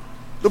true.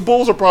 The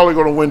Bulls are probably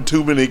going to win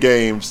too many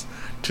games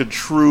to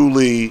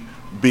truly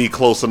be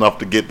close enough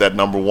to get that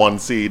number one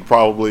seed,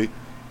 probably.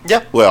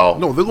 Yeah. Well,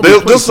 no,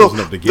 they'll still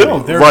enough to get it.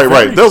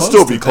 Right. They'll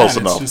still be close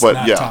enough,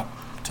 but yeah,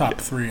 top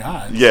 3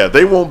 odds. Yeah,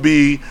 they won't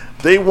be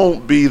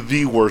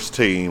the worst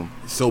team.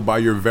 So by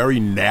your very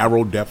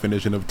narrow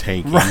definition of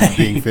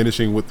tanking,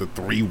 finishing with the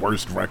 3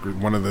 worst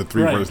record, one of the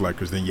 3 worst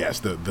records, then yes,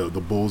 the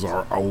Bulls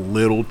are a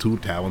little too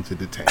talented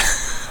to tank.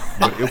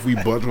 But if we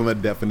budge on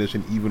that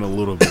definition even a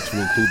little bit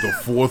to include the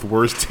 4th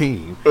worst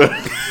team,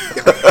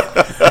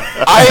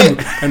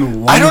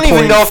 I don't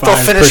even know if they'll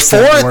finish 4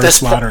 at this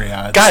point.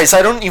 Guys,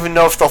 I don't even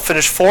know if they'll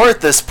finish 4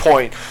 at this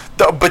point.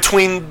 And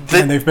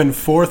they've been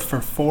 4th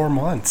for 4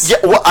 months. Yeah,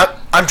 well,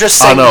 I'm just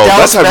saying. I know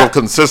that type of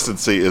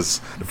consistency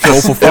is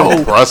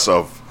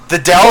impressive. The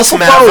Dallas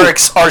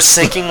Mavericks are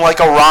sinking like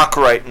a rock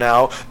right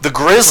now. The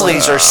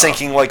Grizzlies are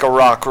sinking like a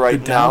rock right now.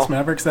 The Dallas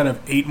Mavericks that have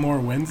 8 more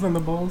wins than the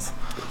Bulls?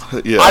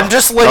 Yeah. I'm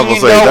just letting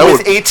you know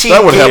with 18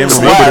 games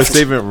left.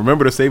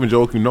 Remember to save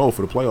Joakim Noah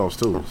for the playoffs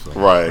too. So.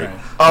 Right.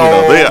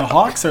 Oh, the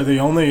Hawks are the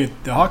only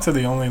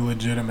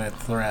legitimate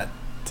threat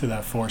to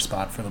that 4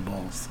 spot for the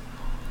Bulls.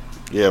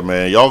 Yeah,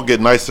 man, y'all get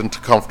nice and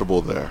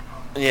comfortable there.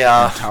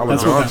 Yeah.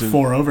 That's what that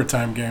 4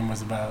 overtime game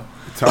was about.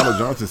 Tyler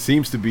Johnson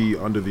seems to be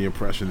under the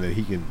impression that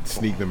he can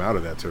sneak them out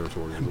of that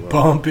territory as well.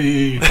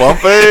 Bumpy.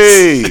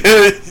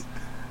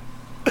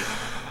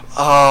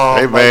 Oh,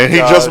 hey man, he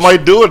just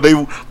might do it. They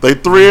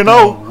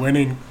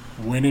 3-0.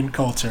 Winning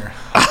culture.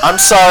 I'm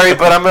sorry,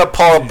 but I'm gonna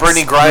pull up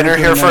Brittany Griner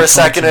here for a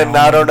second, and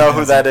I don't know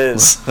who that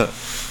is.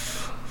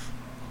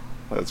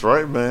 That's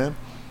right, man.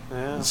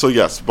 Yeah. So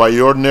yes, by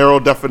your narrow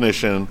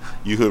definition,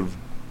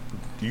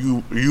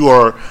 you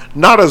are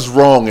not as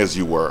wrong as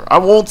you were. I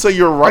won't say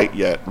you're right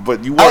yet,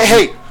 but you were.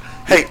 Hey,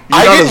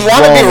 I didn't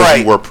want to be right.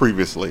 As you were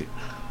previously.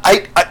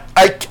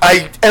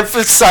 I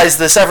emphasize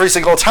this every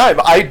single time.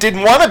 I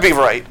didn't want to be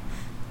right.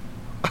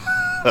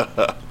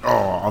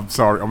 Oh, I'm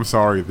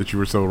sorry that you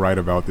were so right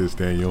about this,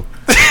 Daniel.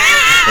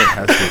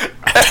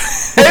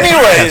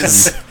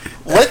 Anyways,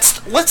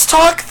 let's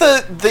talk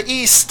the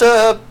East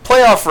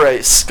playoff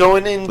race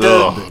going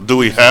into. Do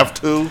we have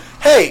to?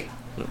 Hey,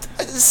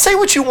 say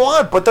what you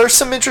want, but there's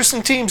some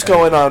interesting teams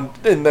going on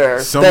in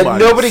there that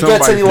nobody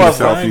gets any love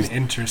for.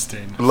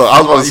 Interesting. Look,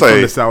 I was going to say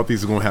from the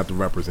Southeast is going to have to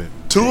represent.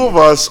 2 of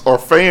us are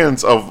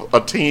fans of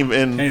a team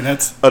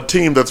that's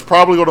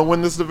probably going to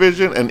win this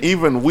division, and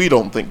even we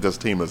don't think this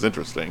team is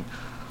interesting.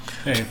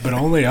 Hey, but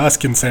only us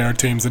can say our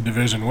team's a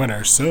division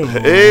winner. So.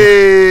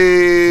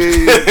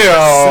 Hey.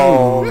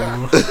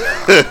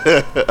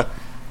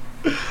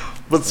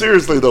 But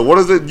seriously though, what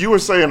is it you were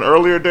saying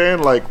earlier,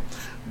 Dan? Like,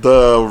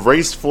 the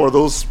race for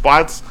those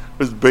spots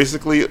is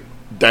basically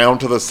down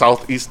to the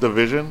Southeast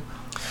Division?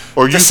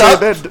 Or you said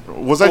that?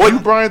 Was that you,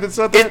 Brian, that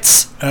said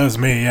that? That was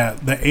me, yeah.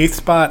 The 8th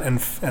spot and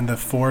the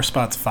 4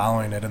 spots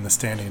following it in the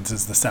standings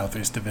is the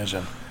Southeast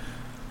Division.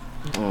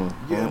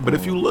 Yeah, but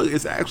if you look,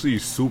 it's actually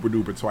super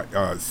duper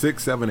tight.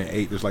 6, 7, and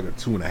 8, there's like a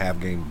 2.5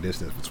 game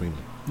distance between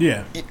them.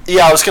 Yeah.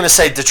 Yeah, I was going to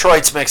say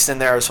Detroit's mixed in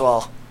there as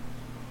well.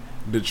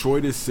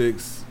 Detroit is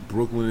 6,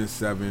 Brooklyn is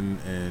 7,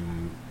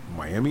 and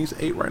Miami's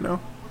 8 right now.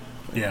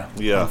 Yeah.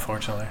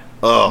 Unfortunately.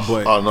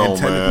 But I know,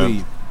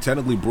 man.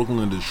 Technically, Brooklyn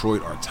and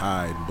Detroit are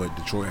tied, but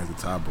Detroit has a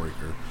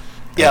tiebreaker.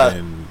 Yeah.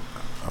 And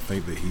I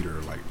think the Heat are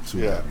like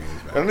 2.5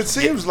 games back. And it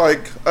seems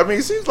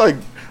like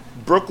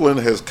Brooklyn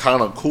has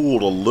kind of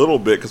cooled a little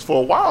bit, because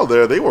for a while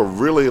there they were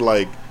really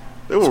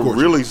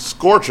really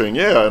scorching,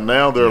 and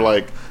now they're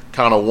like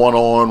kind of 1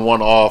 on,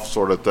 1 off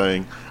sort of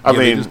thing. I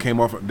mean,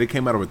 they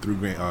came out of a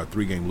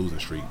 3 game losing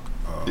streak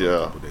a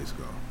couple days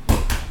ago.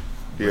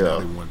 Now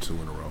they won 2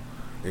 in a row.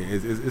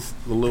 It's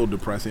a little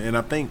depressing, and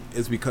I think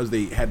it's because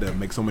they had to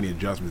make so many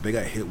adjustments. They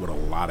got hit with a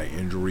lot of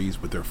injuries,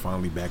 but they're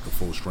finally back to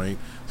full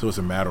strength. So it's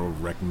a matter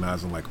of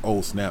recognizing, like, oh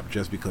snap!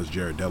 Just because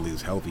Jared Dudley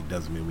is healthy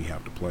doesn't mean we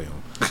have to play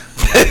him.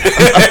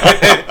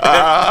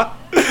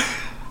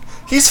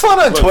 He's fun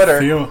on Twitter.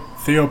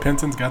 Theo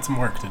Pinton's got some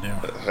work to do.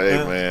 Hey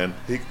man,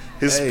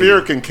 his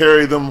spirit can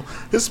carry them.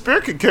 His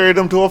spirit can carry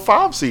them to a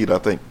 5 seed. I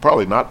think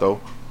probably not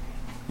though.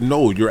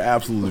 No, you're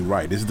absolutely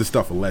right. This is the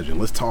stuff of legend.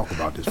 Let's talk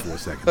about this for a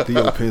second.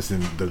 Theo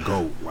Pinson, the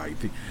GOAT. Like,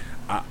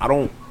 I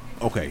don't.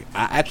 Okay,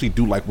 I actually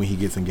do like when he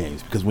gets in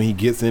games because when he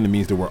gets in, it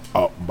means that we're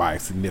up by a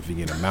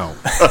significant amount.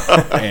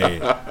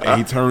 and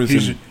he turns.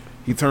 He's your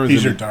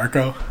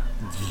Darko.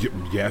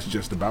 Yes,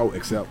 just about.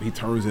 Except he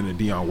turns into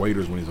Deion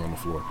Waiters when he's on the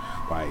floor.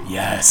 Like,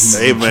 yes,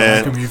 hey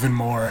man, him even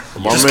more.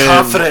 Just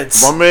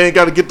confidence. My man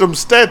got to get them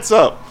stats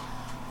up.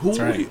 That's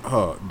right.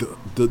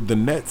 The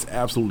Nets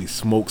absolutely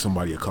smoked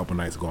somebody a couple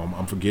nights ago.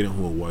 I'm forgetting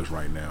who it was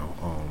right now.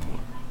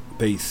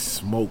 They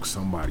smoked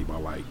somebody by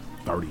like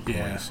 30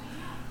 points.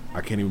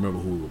 I can't even remember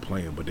who we were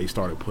playing, but they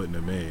started putting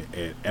them in.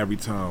 And every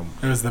time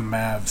it was the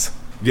Mavs.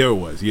 Yeah, it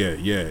was. Yeah.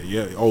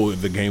 Oh,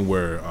 the game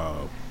where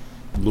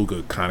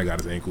Luka kind of got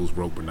his ankles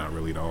broke, but not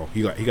really at all.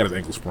 He got his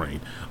ankle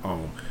sprained.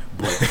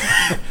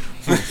 But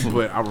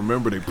but I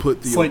remember they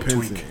put Theo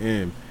Pinson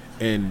in.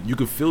 And you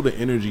could feel the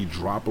energy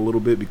drop a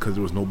little bit because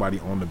there was nobody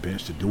on the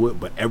bench to do it.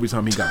 But every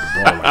time he got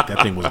the ball, like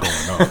that thing was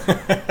going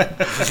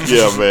up.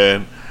 Yeah,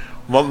 man.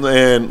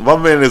 My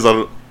man is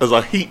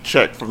a heat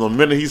check from the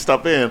minute he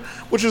stepped in,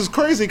 which is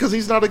crazy because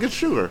he's not a good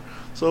shooter.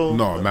 So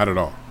no, not at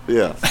all.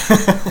 Yeah.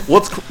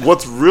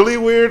 What's really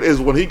weird is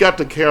when he got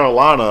to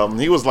Carolina,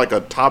 he was like a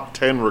top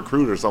 10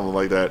 recruit or something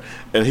like that,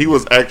 and he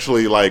was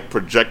actually like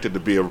projected to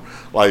be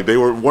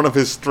one of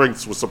his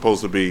strengths was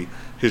supposed to be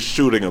his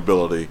shooting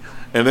ability.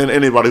 And then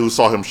anybody who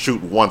saw him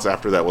shoot once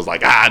after that was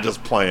like,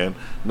 just playing.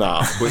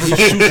 Nah. But he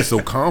shoots it so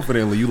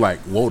confidently, you like,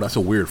 whoa, that's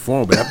a weird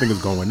form, but that thing is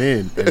going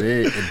in, and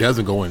it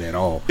doesn't go in at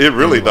all. It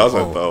really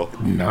doesn't, though.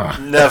 Nah.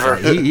 Never.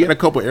 He had a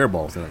couple air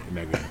balls in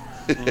that game.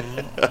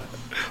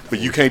 But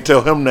you can't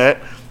tell him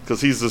that because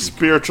he's the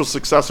spiritual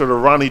successor to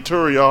Ronnie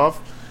Turioff,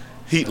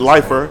 Heat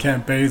lifer.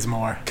 Kent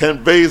Bazemore,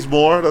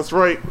 that's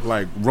right.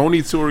 Like,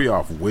 Ronnie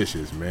Turioff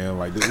wishes, man.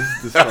 Like, this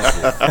stuff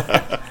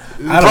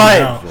is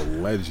a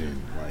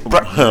legend.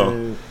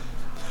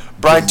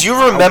 Brian, do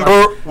you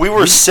remember we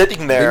were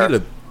sitting there?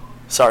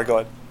 Sorry, go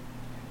ahead.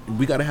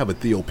 We got to have a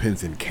Theo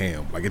Pinson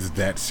cam. Like, it's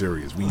that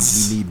serious. We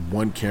need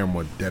one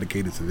camera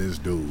dedicated to this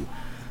dude.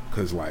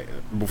 Because, like,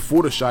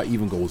 before the shot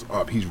even goes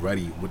up, he's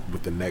ready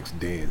with the next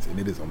dance. And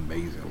it is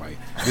amazing. Like,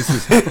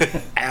 this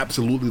is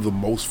absolutely the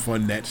most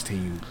fun Nets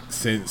team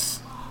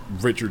since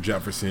Richard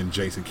Jefferson,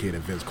 Jason Kidd,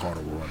 and Vince Carter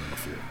were running the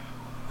field.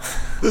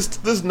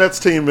 This Nets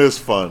team is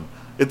fun.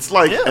 It's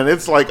like, and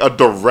it's like a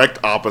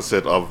direct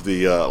opposite of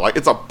the,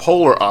 it's a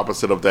polar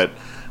opposite of that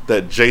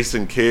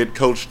Jason Kidd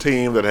coach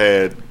team that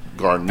had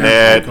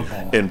Garnett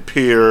and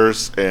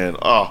Pierce, and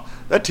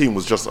that team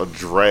was just a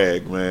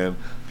drag, man.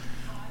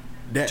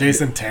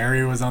 Jason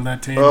Terry was on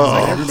that team.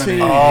 Everybody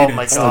hated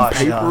my gosh! On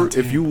paper,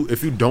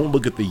 if you don't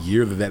look at the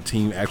year that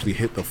team actually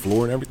hit the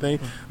floor and everything,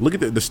 look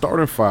at the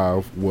starting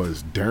five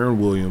was Darren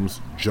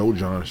Williams, Joe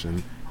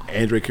Johnson,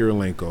 Andrei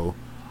Kirilenko,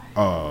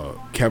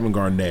 Kevin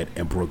Garnett,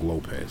 and Brook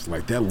Lopez.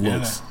 Like, that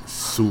looks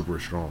super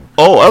strong.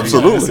 Oh,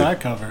 absolutely. Side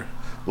cover.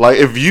 Like,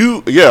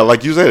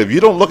 like you said, if you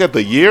don't look at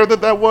the year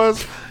that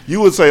was, you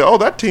would say, "Oh,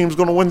 that team's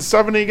going to win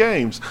 70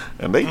 games,"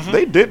 and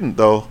they didn't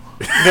though.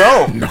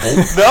 No.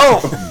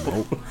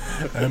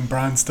 And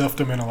Brian stuffed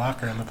him in a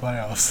locker in the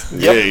playoffs.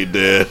 Yep. Yeah, he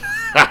did.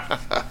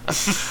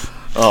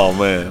 Oh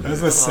man, that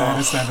was the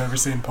saddest I've ever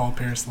seen Paul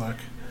Pierce look.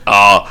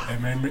 I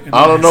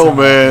don't know,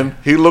 man.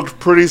 He looked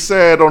pretty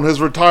sad on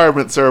his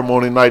retirement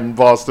ceremony night in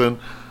Boston.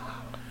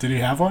 Did he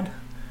have one?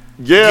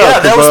 Yeah,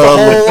 that was the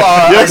whole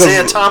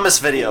Isaiah Thomas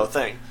video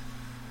thing.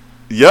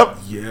 Yep.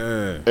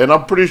 Yeah. And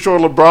I'm pretty sure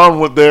LeBron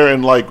went there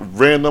and like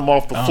ran them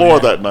off the floor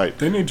that night.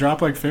 Didn't he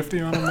drop like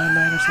 50 on him that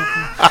night or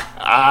something?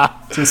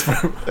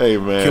 Hey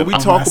man, can we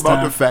talk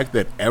about the fact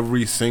that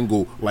every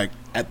single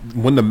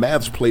when the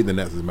Mavs played the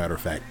Nets, as a matter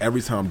of fact,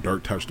 every time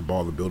Dirk touched the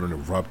ball, the building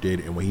erupted,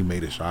 and when he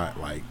made a shot,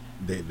 like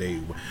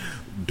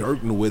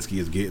Dirk Nowitzki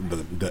is getting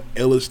the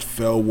illest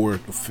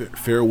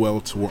farewell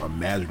tour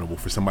imaginable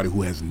for somebody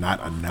who has not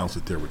announced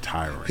that they're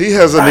retiring. He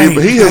has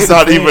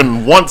not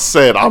even once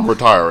said I'm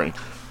retiring.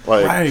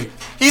 Like,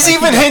 he's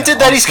even hinted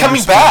that he's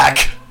coming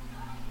back.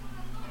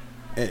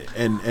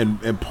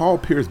 And Paul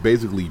Pierce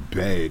basically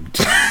begged,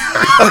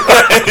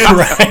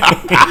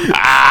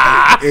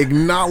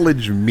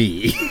 acknowledge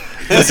me.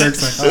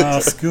 Dirk's like,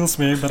 excuse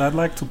me, but I'd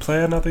like to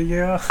play another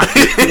year.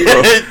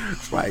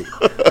 Like,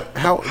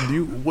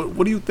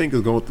 what do you think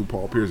is going through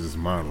Paul Pierce's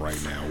mind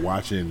right now,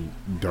 watching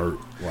Dirk?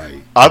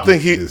 Like, I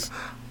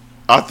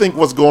think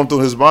what's going through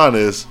his mind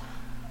is,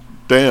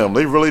 damn,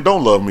 they really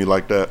don't love me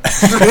like that.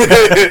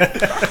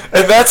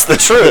 And that's the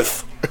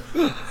truth.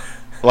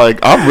 Like,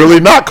 I'm really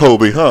not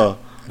Kobe, huh?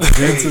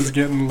 Vince is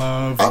getting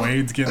love.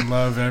 Wade's getting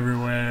love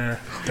everywhere.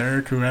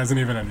 Dirk, who hasn't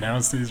even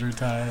announced he's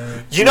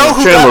retired. You know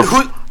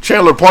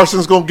Chandler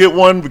Parsons gonna get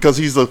one because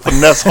he's a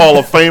finesse Hall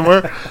of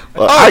Famer.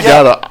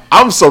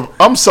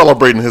 I'm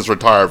celebrating his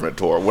retirement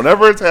tour.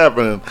 Whenever it's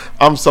happening,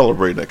 I'm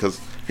celebrating it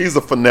because he's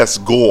a finesse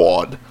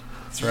god.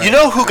 That's right. You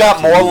know who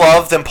got more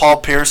love than Paul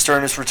Pierce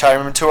during his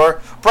retirement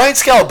tour? Brian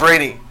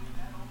Scalabrine.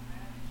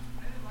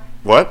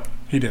 What?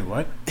 He did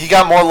what? He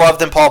got more love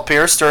than Paul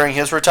Pierce during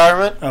his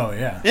retirement. Oh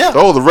yeah. Yeah.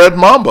 Oh, the Red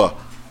Mamba.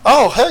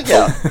 Oh hell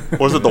yeah.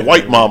 Or is it the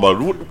White Mamba?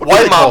 What White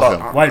do they call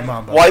Mamba. him? White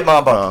Mamba. White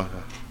Mamba.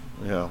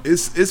 Yeah.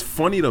 It's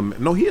funny to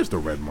no. He is the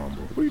Red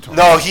Mamba. What are you talking?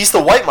 No, he's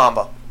the White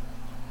Mamba.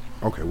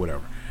 Okay,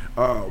 whatever.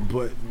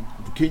 But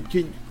can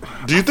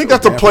do you think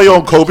that's a play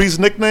on Kobe's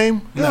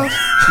nickname? No.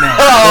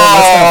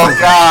 Oh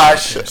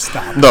gosh.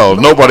 Stop. No,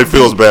 nobody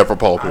feels bad for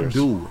Paul I Pierce.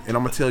 do, and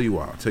I'm gonna tell you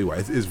why. I'll tell you why.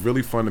 It's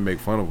really fun to make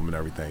fun of him and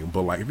everything.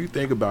 But like, if you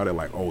think about it,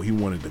 like, oh, he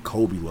wanted the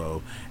Kobe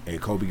love,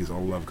 and Kobe gets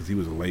all love because he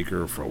was a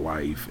Laker for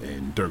life,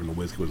 and Dirk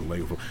Nowitzki was a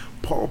Laker for.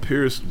 Paul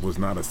Pierce was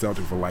not a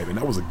Celtic for life, and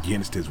that was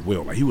against his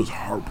will. Like, he was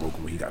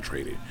heartbroken when he got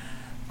traded.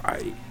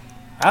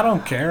 I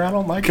don't care. I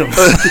don't like him.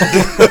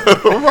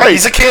 Right.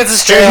 He's a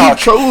Kansas And Jayhawk.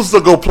 he chose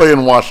to go play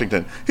in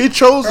Washington. He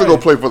chose to go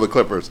play for the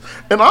Clippers.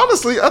 And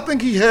honestly, I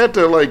think he had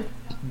to, like,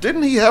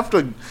 didn't he have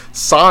to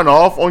sign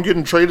off on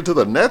getting traded to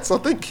the Nets? I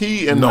think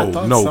he and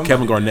No,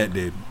 Kevin Garnett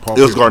did. Paul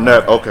it was Pierce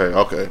Garnett. did not.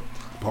 Okay.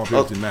 Paul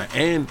Pierce did not,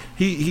 and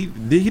he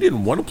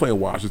didn't want to play in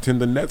Washington.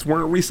 The Nets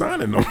weren't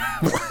re-signing him.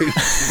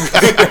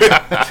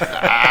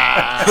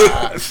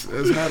 That's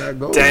how that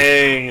goes.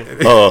 Dang.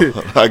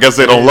 I guess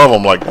they don't love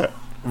him like that.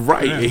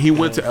 Right, and he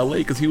went to LA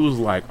because he was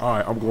like, "All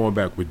right, I'm going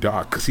back with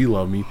Doc because he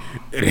loved me."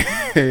 And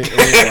after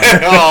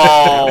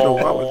a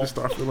while, I just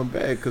start feeling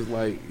bad because,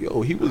 like,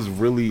 yo, he was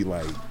really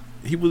like,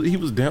 he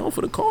was down for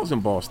the cause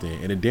in Boston,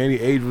 and then Danny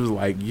Ainge was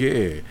like,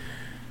 "Yeah,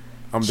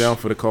 I'm down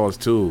for the cause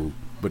too,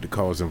 but the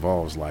cause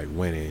involves like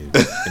winning in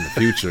the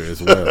future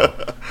as well."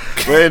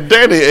 Man,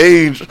 Danny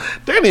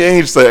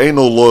Ainge said, "Ain't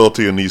no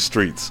loyalty in these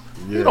streets."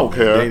 Yeah, you don't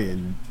care.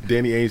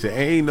 Danny Ainge said,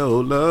 "Ain't no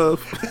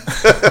love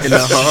in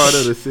the heart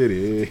of the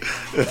city."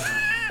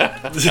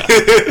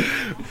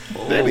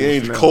 Danny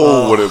Ainge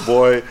cold with it,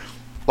 boy.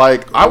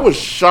 Like, I was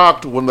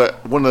shocked when the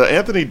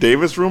Anthony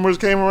Davis rumors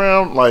came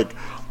around. Like,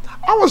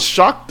 I was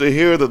shocked to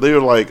hear that they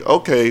were like,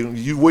 "Okay,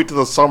 you wait till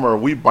the summer,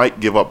 we might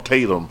give up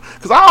Tatum,"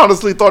 because I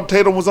honestly thought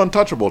Tatum was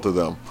untouchable to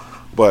them.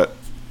 But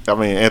I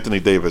mean, Anthony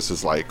Davis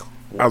is like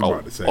I was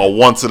about to say a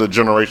once in a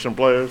generation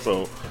player.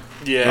 So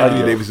Yeah.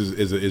 Anthony Davis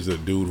is a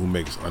dude who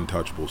makes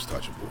untouchables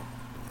touchable.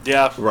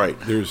 Yeah. right.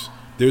 There's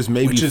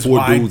maybe Which is four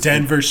why dudes.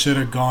 Denver should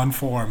have gone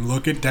for him.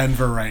 Look at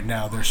Denver right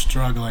now; they're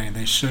struggling.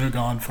 They should have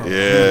gone for him.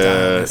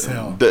 Yeah,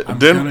 I'm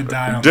gonna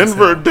die on this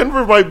hill.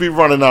 Denver might be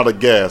running out of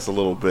gas a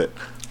little bit.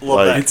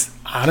 Bit.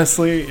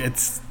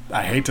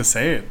 I hate to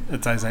say it,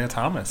 it's Isaiah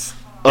Thomas.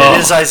 It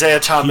is Isaiah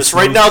He Thomas.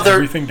 Right slows now, they're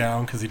everything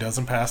down because he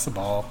doesn't pass the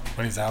ball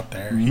when he's out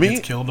there. He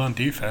gets killed on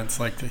defense.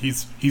 Like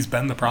he's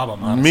been the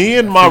problem. Honestly.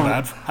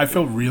 I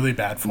feel really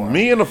bad for him.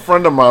 Me and a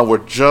friend of mine were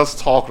just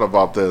talking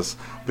about this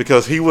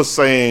because he was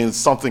saying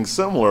something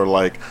similar,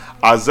 like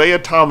Isaiah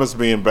Thomas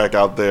being back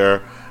out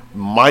there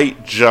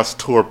might just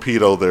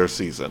torpedo their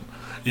season.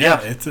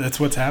 Yeah, it's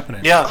what's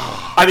happening. Yeah,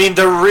 I mean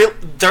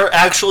they're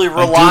actually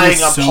relying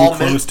dude was on so Paul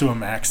close to a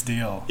max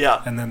deal.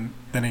 Yeah, and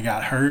then he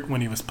got hurt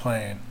when he was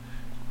playing.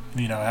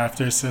 You know,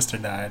 after his sister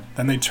died,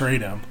 then they trade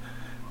him.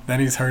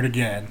 Then he's hurt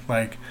again.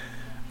 Like,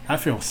 I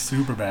feel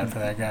super bad for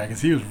that guy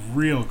because he was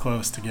real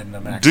close to getting a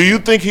max. Do you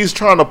think he's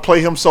trying to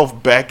play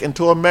himself back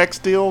into a max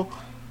deal?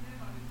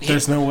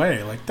 There's no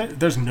way. Like,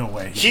 there's no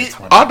way.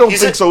 I don't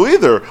think so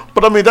either.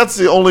 But I mean, that's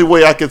the only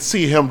way I could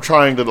see him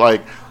trying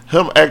to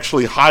him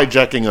actually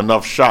hijacking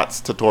enough shots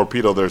to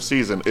torpedo their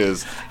season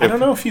is. I don't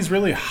know if he's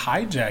really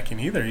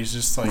hijacking either. He's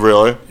just like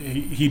really.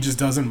 He just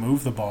doesn't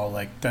move the ball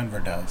like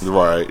Denver does.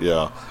 Right.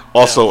 Yeah.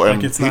 Also,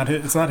 and it's not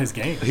his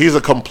game. He's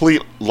a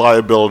complete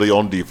liability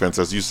on defense,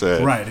 as you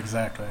said. Right.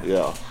 Exactly.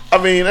 Yeah. I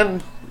mean,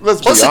 and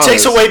let's Plus be honest. it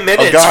takes away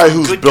minutes. A guy from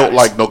who's good built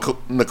guys.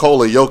 like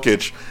Nikola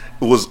Jokic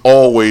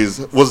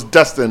was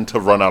destined to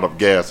run out of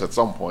gas at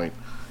some point.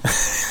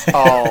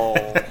 Oh,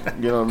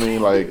 You know what I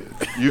mean? Like,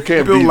 you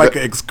can't Built be like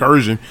an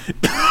excursion.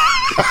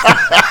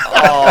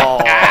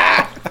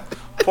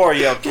 poor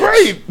Jokic.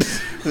 Right.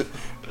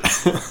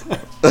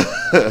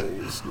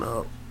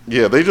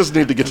 Yeah, they just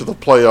need to get to the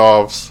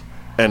playoffs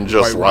and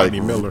just White Rodney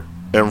Miller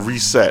and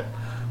reset.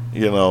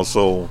 You know,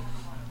 so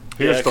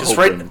here's the 'cause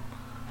hoping.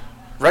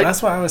 Right.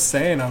 That's why I was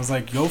saying. I was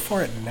like, go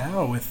for it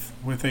now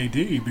with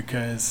AD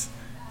because,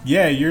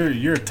 yeah,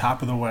 you're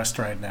top of the West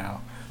right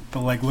now.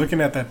 But like looking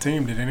at that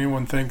team, did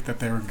anyone think that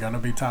they were gonna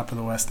be top of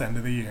the West end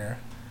of the year?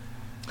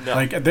 No.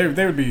 Like they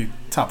would be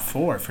top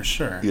 4 for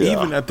sure. Yeah.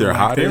 Even at their Like,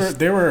 hottest,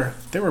 they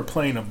were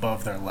playing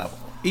above their level.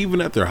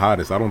 even at their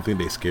hottest, I don't think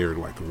they scared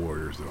like the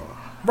Warriors at all.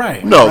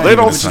 Right. No, right. they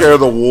don't scare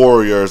the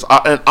Warriors.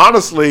 And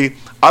honestly,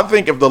 I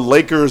think if the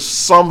Lakers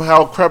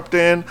somehow crept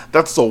in,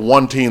 that's the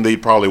one team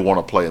they'd probably want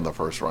to play in the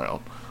first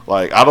round.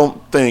 Like, I don't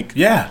think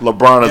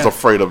LeBron is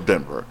afraid of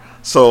Denver.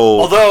 So,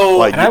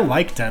 Although- And I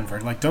like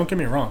Denver. Like, don't get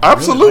me wrong.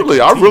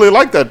 absolutely, I I really really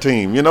like that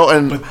team.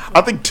 And But-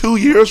 I think 2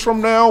 years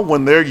from now,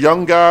 when their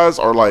young guys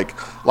are like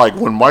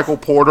when Michael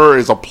Porter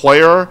is a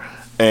player,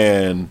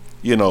 and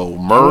I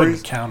Murray.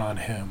 wouldn't count on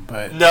him,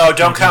 but No,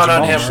 don't count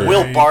on Jamal him. Murray,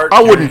 Will Bart.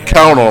 I wouldn't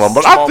count on him,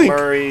 but I Jamal think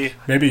Murray.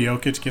 maybe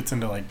Jokic gets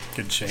into like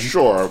good shape.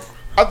 sure.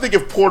 I think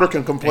if Porter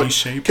can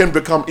A-shape. can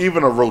become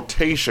even a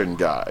rotation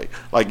guy,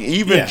 like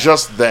even Yeah.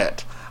 just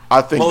that,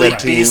 I think Malik that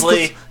team.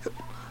 Beasley.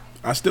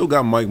 I still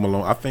got Mike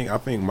Malone. I think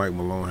Mike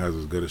Malone has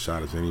as good a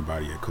shot as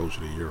anybody at Coach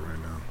of the Year right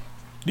now.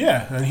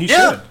 Yeah, and he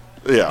Yeah. should.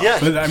 Yeah. Yeah,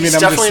 But I mean, he's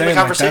I'm definitely just in the saying, like,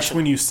 that's conversation.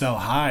 when you sell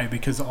high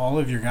because all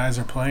of your guys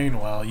are playing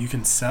well. You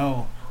can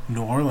sell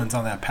New Orleans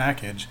on that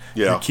package.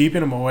 Yeah. You're keeping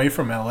them away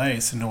from LA,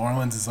 so New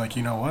Orleans is like,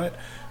 you know what?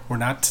 We're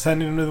not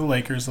sending them to the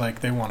Lakers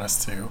like they want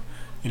us to.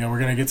 We're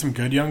gonna get some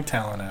good young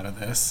talent out of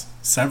this.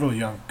 Several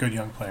good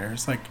young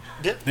players. Like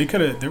Yeah. they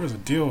could have. There was a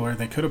deal where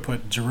they could have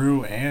put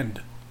Giroux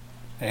and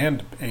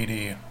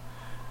AD.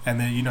 And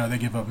then, they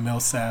give up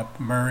Millsap,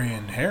 Murray,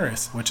 and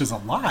Harris, which is a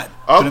lot.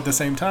 But at the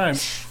same time,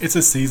 it's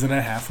a season and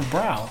a half of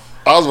Brow.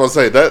 I was going to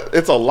say that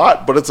it's a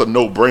lot, but it's a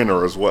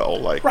no-brainer as well.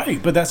 Like, Right,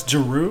 but that's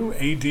Giroux,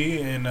 AD,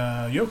 and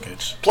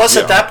Jokic. Plus,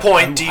 Yeah. at that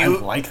point, I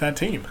like that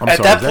team. I'm At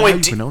sorry, that is that point, how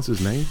you pronounce his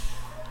name?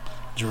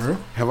 Giroux?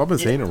 Have I been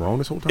saying it wrong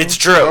this whole time? it's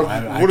Drew.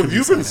 What have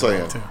you been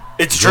saying? Too.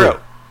 It's Drew.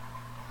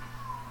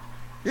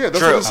 yeah, that's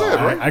True. what I said,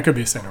 right? I could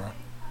be saying it wrong.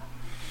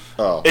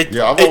 Oh, It-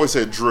 yeah, I've it- always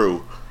said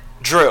Drew.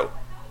 Drew.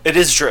 It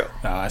is Drew.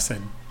 No,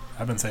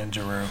 I've been saying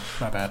Giroux.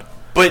 My bad.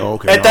 But Oh,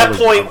 okay. at No, that I was-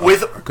 point, I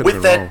with could've with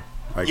been that, wrong.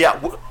 Like, yeah.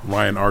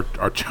 Ryan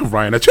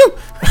Ryan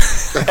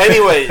Achoo.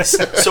 Anyways,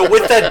 so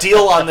with that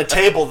deal on the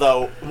table,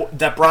 though,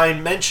 that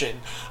Brian mentioned,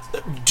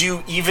 do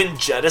you even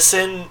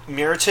jettison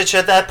Mirotic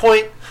at that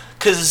point?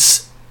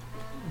 Because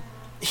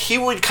he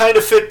would kind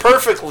of fit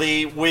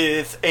perfectly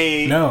with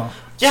a... No.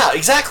 Yeah,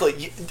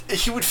 exactly.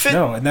 He would fit...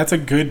 No, and that's a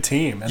good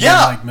team. And Yeah.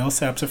 then, like,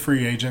 Millsap's a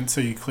free agent,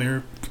 so you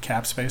clear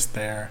cap space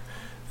there.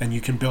 And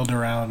you can build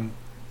around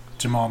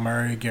Jamal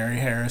Murray, Gary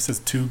Harris as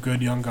two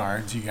good young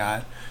guards. You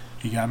got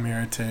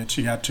Mirotic,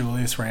 you got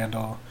Julius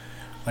Randle.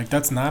 Like,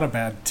 that's not a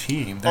bad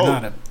team.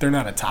 They're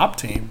not a top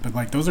team, but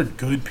like those are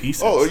good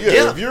pieces. Oh yeah,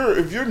 Yeah.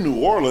 if you're New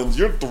Orleans,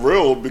 you're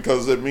thrilled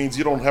because it means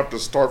you don't have to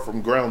start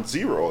from ground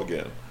zero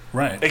again.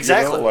 Right.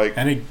 Exactly. Like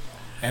And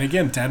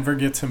again, Denver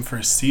gets him for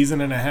a season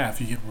and a half.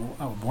 You get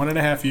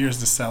 1.5 years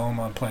to sell him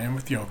on playing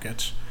with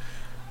Jokic.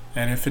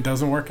 And if it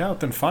doesn't work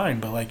out, then fine.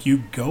 But like,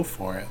 you go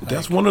for it.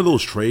 That's Like, one of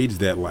those trades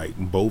that like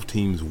both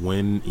teams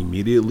win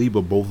immediately,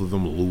 but both of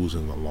them lose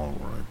in the long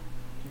run.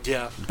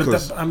 Yeah, But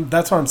Because-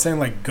 that's what I'm saying.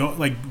 Like, go.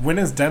 Like, when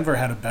has Denver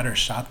had a better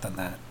shot than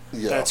that?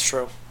 yeah, that's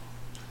true.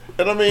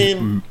 and I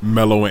mean,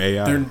 Melo and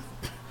AI.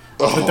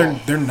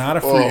 They're not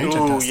a free agent.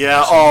 Ooh, destination,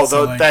 yeah.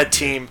 so, like, That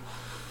team.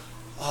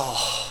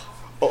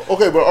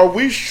 okay, but are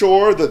we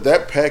sure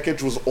that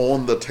package was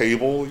on the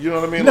table? You know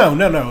what I mean?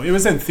 No. It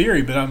was in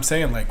theory, but I'm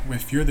saying, like,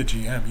 if you're the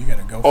GM, you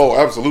gotta go. Oh,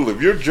 absolutely.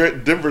 If you're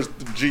Denver's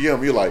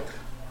GM, you're like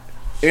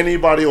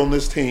anybody on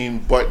this team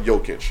but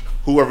Jokic,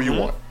 whoever you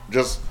want,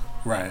 just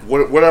Right.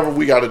 whatever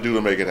we got to do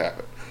to make it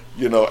happen.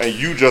 And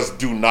you just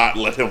do not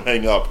let him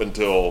hang up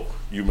until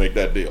you make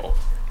that deal,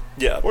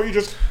 Yeah. or you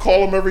just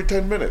call him every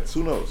 10 minutes.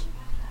 Who knows?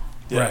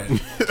 Right.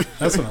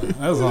 That's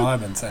all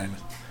I've been saying.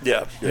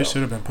 Yeah. They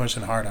should have been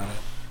pushing hard on it.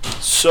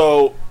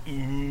 So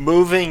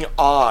moving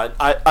on,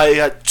 I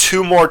got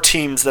two more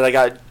teams that I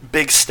got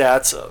big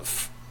stats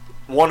of.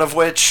 One of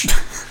which,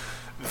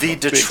 the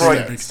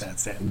Detroit. Big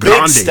stats, Dan.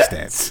 Grande stats.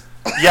 stats.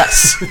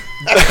 Yes.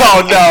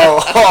 Oh no.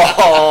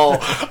 Oh,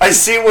 I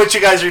see what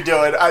you guys are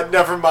doing.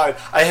 Never mind.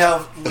 I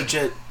have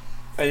legit.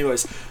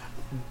 Anyways,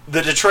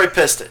 the Detroit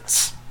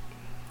Pistons,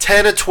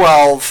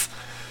 10-12.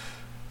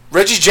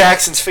 Reggie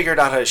Jackson's figured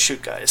out how to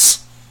shoot,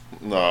 guys.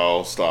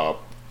 No,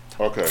 stop.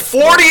 Okay.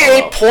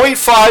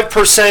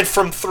 48.5%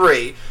 from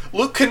three.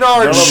 Luke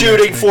Kennard No,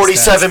 shooting that's big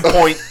stats.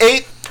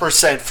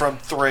 47.8% from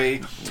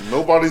three.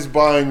 Nobody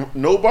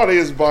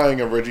is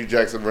buying a Reggie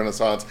Jackson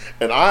Renaissance,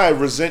 and I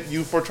resent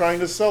you for trying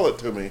to sell it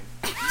to me.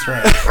 That's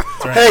right.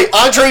 That's right. Hey,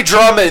 Andre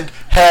Drummond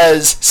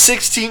has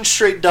 16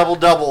 straight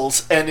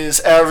double-doubles and is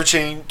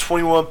averaging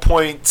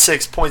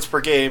 21.6 points per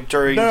game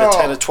during the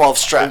 10-12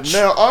 stretch.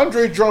 Now,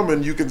 Andre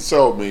Drummond, you can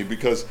sell me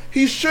because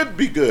he should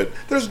be good.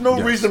 There's no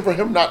Yes. reason for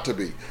him not to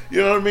be.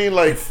 You know what I mean?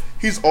 Like,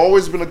 he's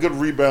always been a good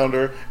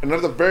rebounder, and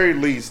at the very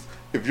least,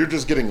 if you're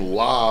just getting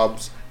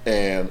lobs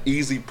and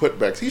easy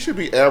putbacks, he should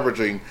be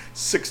averaging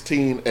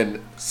 16 and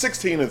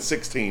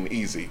 16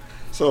 easy.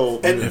 So,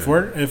 If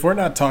we're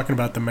not talking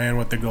about the man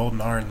with the golden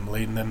arm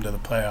leading them to the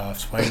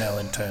playoffs, Wayne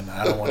Ellington,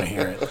 I don't want to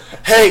hear it.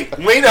 Hey,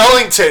 Wayne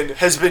Ellington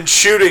has been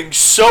shooting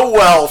so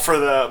well for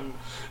them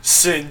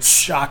since...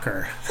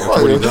 Shocker.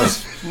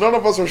 none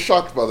of us are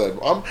shocked by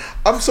that.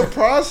 I'm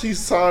surprised he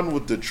signed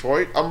with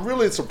Detroit. I'm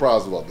really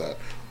surprised about that.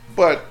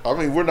 But I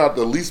mean, we're not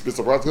the least bit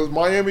surprised because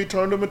Miami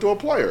turned him into a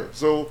player.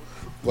 So,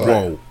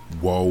 Whoa.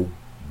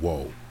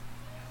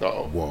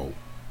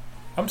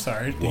 I'm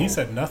sorry. He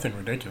said nothing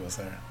ridiculous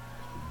there.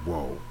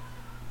 Whoa.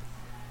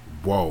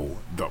 Whoa,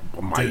 the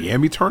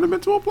Miami turned him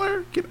into a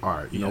player? All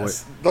right, you know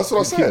what? That's what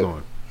I said. Keep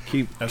going.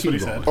 That's Keep what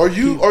he going.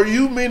 said. Are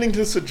you meaning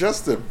to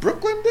suggest that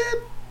Brooklyn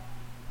did?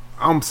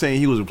 I'm saying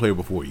he was a player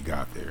before he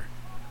got there.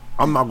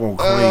 I'm not going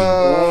to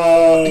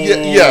claim.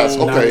 Yes,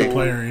 okay. Not the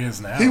player he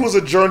is now. He was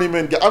a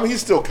journeyman guy. I mean,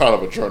 he's still kind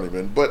of a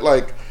journeyman, but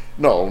like,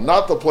 no,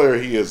 not the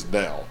player he is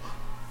now.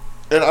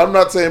 And I'm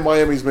not saying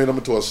Miami's made him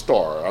into a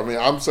star. I mean,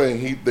 I'm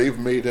saying they've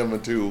made him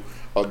into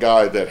a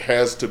guy that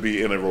has to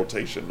be in a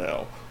rotation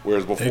now.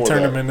 Whereas before they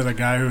turned him into the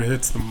guy who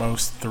hits the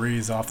most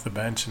threes off the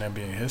bench in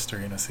NBA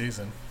history in a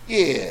season.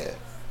 Yeah.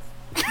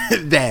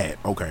 That.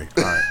 Okay.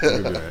 All right. I'll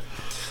give you that.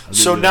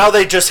 So now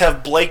they just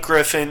have Blake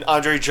Griffin,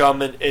 Andre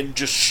Drummond, and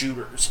just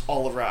shooters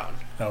all around.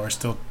 No, we're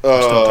still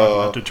talking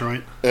about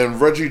Detroit. And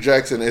Reggie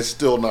Jackson is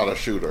still not a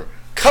shooter.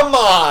 Come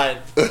on.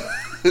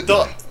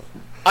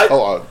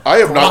 I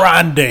have not.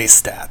 Grande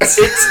stats.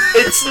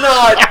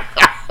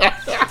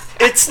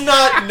 It's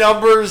not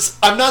numbers.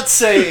 I'm not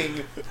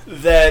saying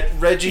that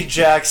Reggie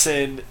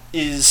Jackson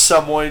is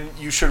someone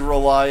you should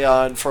rely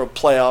on for a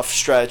playoff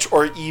stretch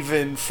or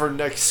even for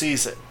next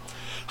season.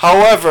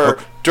 However,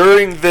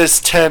 during this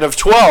 10 of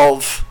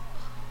 12,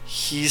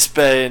 he's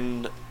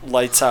been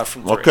lights out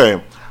from three.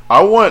 Okay.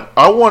 I want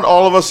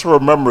all of us to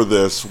remember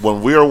this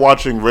when we are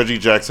watching Reggie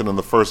Jackson in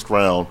the first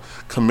round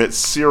commit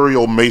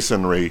serial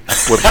masonry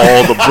with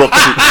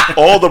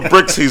all the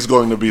bricks he's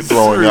going to be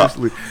throwing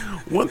Seriously.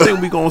 One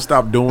thing we gonna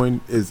stop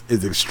doing is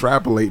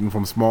extrapolating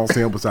from small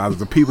sample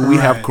sizes of people we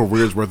have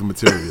careers worth of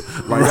material.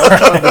 Like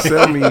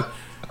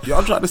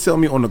y'all tried to sell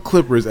me on the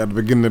Clippers at the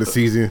beginning of the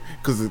season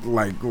because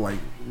like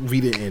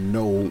we didn't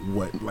know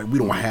we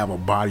don't have a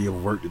body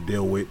of work to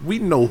deal with. We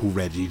know who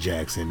Reggie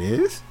Jackson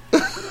is.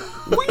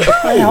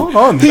 Hey, hold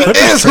on. He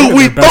is who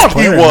we thought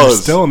he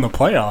was. Still in the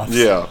playoffs.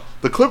 Yeah.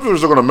 The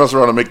Clippers are going to mess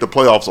around and make the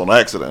playoffs on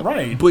accident.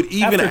 Right. But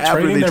even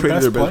after they traded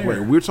their best player.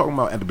 player, we were talking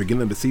about at the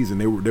beginning of the season,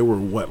 they were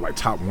what, like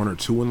top 1 or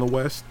 2 in the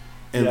West?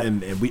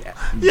 And we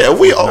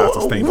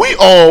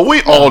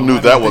all knew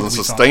that wasn't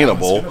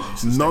sustainable.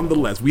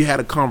 Nonetheless, we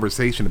had a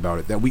conversation about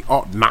it that we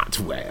ought not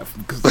to have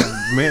because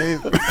man.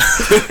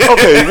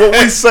 Okay, what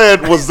we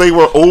said was they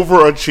were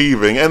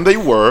overachieving, and they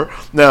were.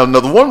 Now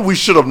the one we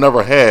should have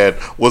never had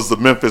was the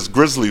Memphis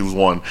Grizzlies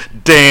one.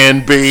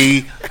 Dan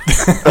B.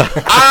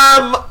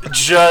 I'm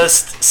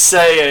just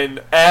saying,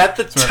 at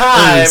the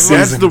time,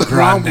 That's the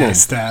problem.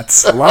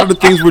 Stats. A lot of the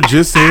things we're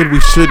just saying we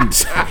shouldn't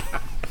say.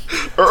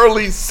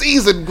 Early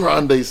season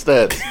Grande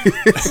stats.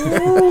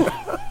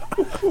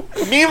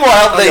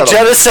 Meanwhile, they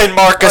jettison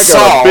Marc I got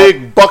Gasol. a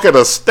big bucket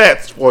of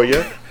stats for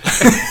you.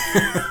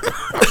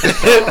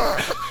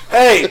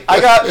 Hey,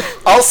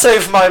 I'll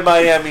save my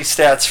Miami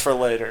stats for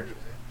later.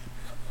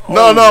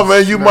 No,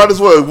 man, you might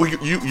as well.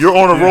 You're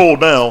on a roll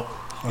now.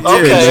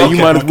 Okay, you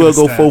might as well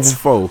go 4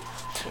 for 4.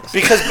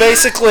 Because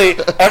basically,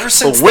 ever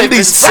since they've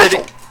been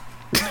sitting,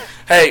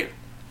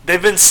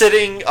 they've been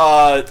sitting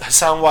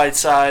Hassan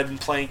Whiteside and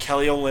playing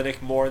Kelly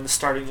Olynyk more in the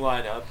starting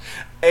lineup,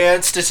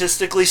 and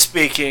statistically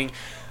speaking,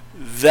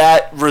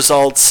 that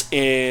results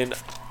in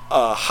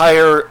a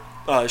higher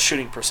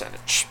shooting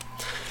percentage.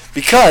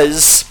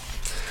 Because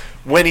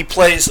when he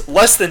plays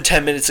less than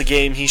 10 minutes a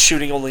game, he's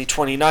shooting only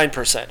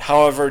 29%.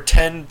 However,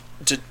 10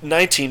 to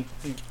 19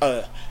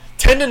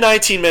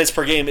 minutes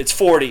per game, it's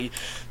 40.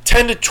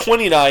 10 to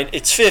 29,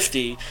 it's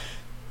 50.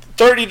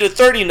 30 to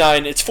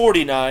 39, it's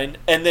 49.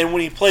 And then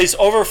when he plays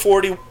over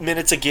 40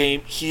 minutes a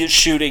game, he is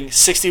shooting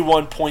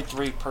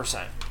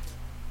 61.3%.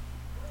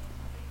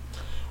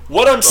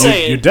 What I'm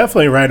saying... You're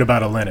definitely right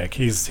about Olynyk.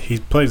 He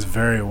plays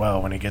very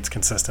well when he gets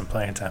consistent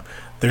playing time.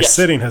 They're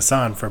sitting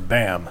Hassan for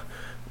Bam.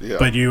 Yeah.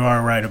 But you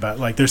are right about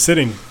they're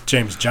sitting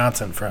James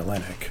Johnson for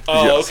Olynyk.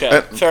 Oh, yes.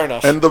 Okay, fair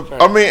enough. And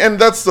and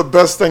that's the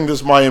best thing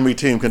this Miami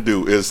team can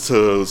do is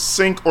to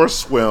sink or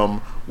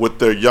swim with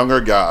their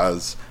younger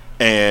guys.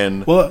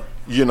 And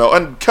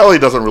and Kelly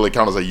doesn't really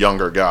count as a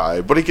younger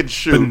guy, but he can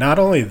shoot. But not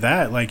only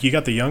that, you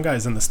got the young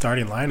guys in the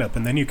starting lineup,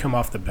 and then you come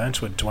off the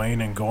bench with Dwayne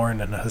and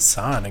Goran and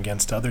Hassan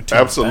against other teams'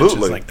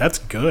 Absolutely. benches. That's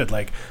good.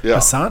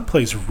 Hassan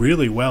plays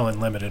really well in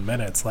limited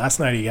minutes.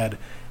 Last night he had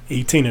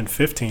 18 and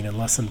 15 in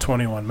less than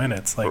 21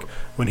 minutes.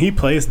 When he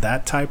plays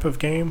that type of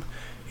game,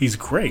 he's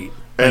great.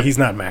 And he's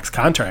not max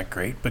contract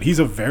great, but he's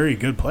a very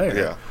good player.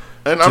 Yeah.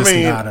 And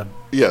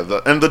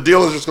the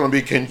deal is just going to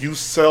be, can you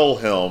sell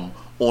him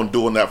on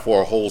doing that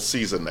for a whole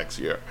season next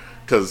year?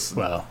 Because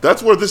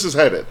that's where this is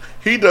headed.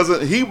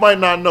 He might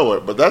not know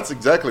it, but that's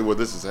exactly where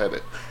this is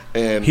headed.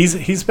 And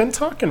he's been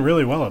talking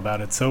really well about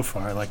it so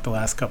far, the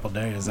last couple of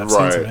days. I've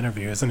seen some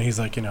interviews, and he's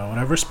like,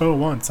 whatever Spo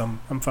wants, I'm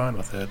fine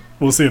with it.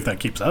 We'll see if that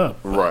keeps up.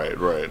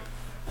 Right.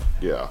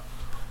 Yeah.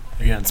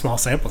 Again, small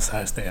sample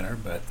size theater,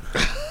 but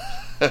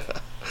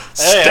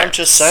hey, I'm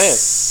just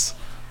saying.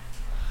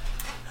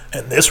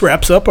 And this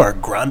wraps up our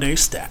Grande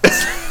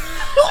stats.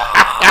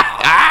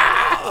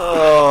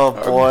 Oh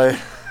boy.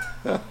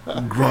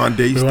 Grande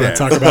stats. We want to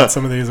talk about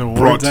some of these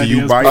awards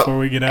ideas before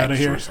we get out of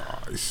here.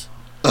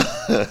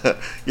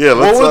 Yeah,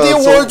 what were the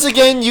awards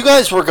again? You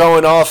guys were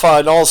going off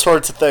on all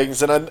sorts of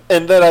things, and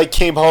then I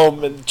came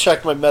home and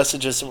checked my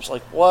messages and was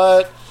like,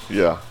 "What?"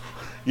 Yeah,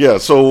 Yeah,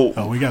 so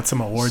Oh, we got some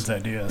awards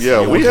ideas.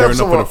 yeah, we Gearing have up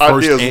some for the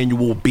first ideas.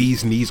 annual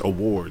Beas Knees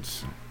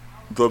Awards.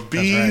 The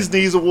Bees right.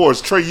 Knees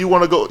Awards. Trey, you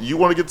want to go? You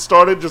want to get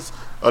started? Just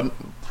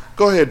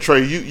go ahead,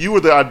 Trey. You were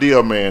the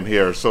idea man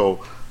here,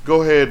 so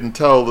go ahead and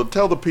tell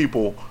the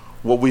people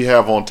what we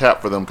have on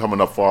tap for them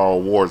coming up for our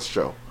awards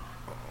show.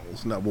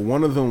 It's not, well,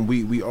 one of them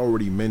we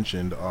already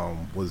mentioned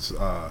was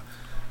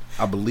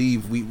I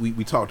believe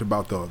we talked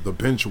about the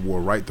bench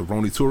award, right? The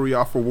Ronnie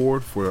Turioff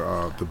award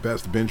for the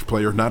best bench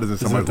player, not as in Is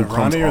somebody it who the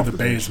comes Ronnie or off the the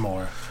bench.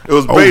 Bazemore? It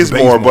was Oh, it was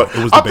Bazemore, Bazemore. but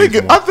It was the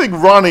Bazemore. I think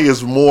Ronnie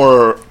is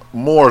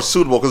more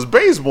suitable because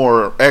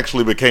Bazemore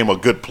actually became a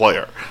good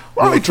player.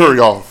 Ronnie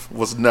Turioff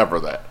was never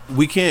that.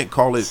 We can't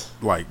call it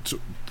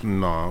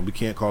no, we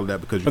can't call it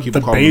that because you But keep the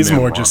calling him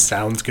Bazemore Ronnie. just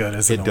sounds good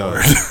as an It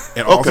award. does.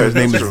 And also his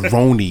name is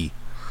Ronnie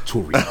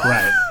Turioff.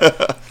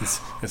 Right.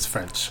 It's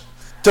French.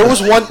 There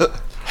was one.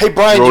 Hey,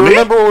 Brian, do you Ronnie?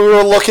 remember when we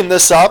were looking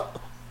this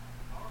up?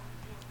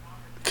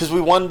 Because we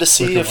wanted to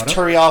see Looking if what up?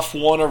 Turioff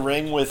won a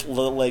ring with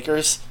the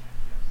Lakers.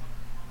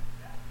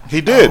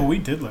 He did. Oh, we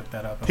did look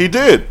that up. He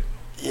did.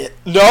 Yeah.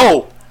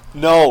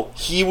 No,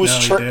 he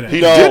was. No, he didn't.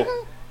 He no,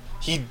 didn't?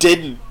 he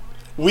didn't.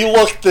 We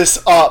looked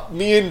this up.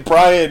 Me and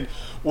Brian,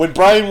 when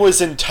Brian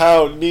was in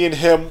town, me and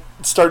him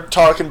started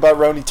talking about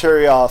Ronnie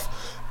Turioff,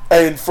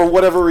 and for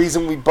whatever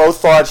reason, we both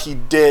thought he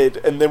did,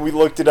 and then we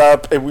looked it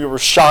up, and we were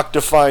shocked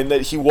to find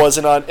that he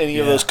wasn't on any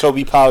of Yeah. those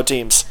Kobe Powell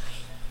teams.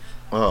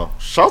 Oh,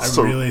 I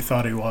really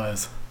thought he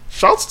was.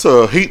 shouts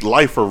to Heat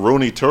Lifer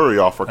Rooney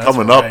Turioff for That's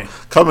coming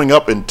right.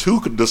 up in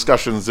 2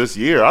 discussions this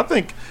year. I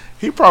think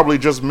he probably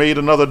just made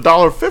another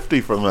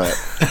 $1.50 from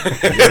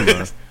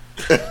that.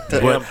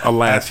 But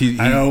alas, he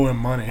I owe him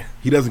money.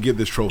 he doesn't get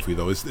this trophy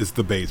though. It's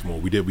the Bazemore.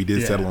 We did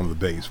Yeah. settle on the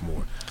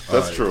Bazemore.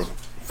 That's true.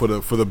 For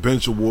the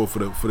bench award for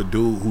the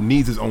dude who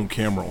needs his own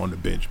camera on the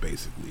bench,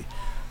 basically,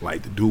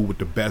 like the dude with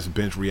the best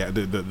bench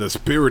the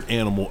spirit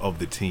animal of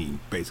the team,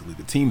 basically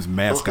the team's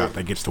mascot Okay.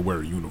 that gets to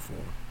wear a uniform.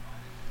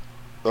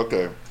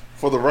 Okay.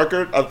 For the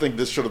record, I think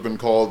this should have been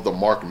called the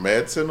Mark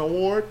Madsen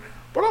Award,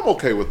 but I'm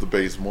okay with the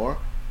Bazemore.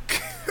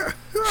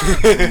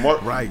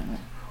 Right.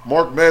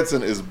 Mark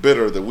Madsen is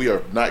bitter that we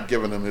are not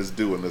giving him his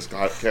due in this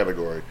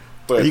category.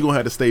 But He gonna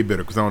have to stay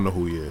bitter because I don't know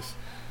who he is.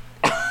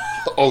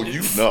 oh,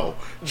 you know,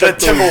 The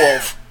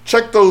Timberwolf.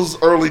 check those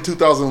early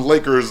 2000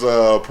 Lakers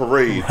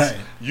parades. Right.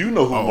 You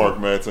know who Mark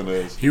Madsen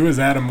is. He was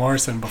Adam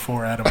Morrison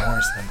before Adam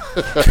Morrison.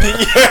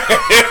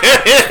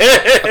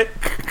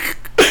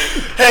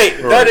 Hey,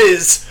 that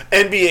is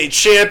NBA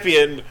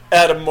champion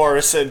Adam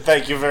Morrison.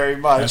 Thank you very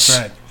much. That's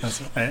right. That's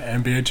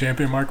NBA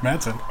champion Mark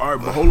Madsen. All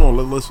right, but hold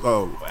on. Let's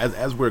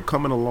as we're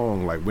coming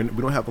along, like we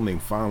don't have to name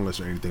finalists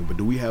or anything, but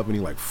do we have any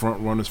like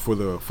front runners for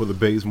the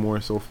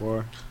Bazemore so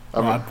far?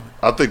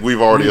 I think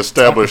we've already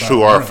established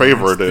who our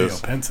favorite is.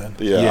 Theo Pinson.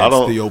 Yeah, I it's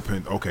don't. the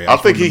open. Okay, I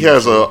think just he wanted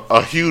has to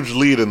a huge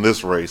lead in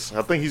this race.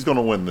 I think he's going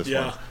to win this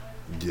Yeah. one.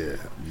 make sure.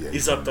 Yeah,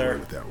 He's gonna up go there.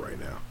 with that right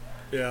now.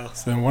 Yeah.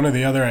 So then one of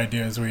the other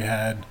ideas we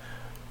had,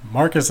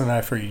 Marcus and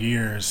I for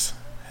years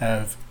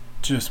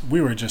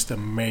we were just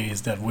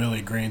amazed at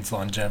Willie Green's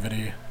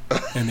longevity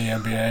in the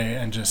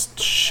NBA and just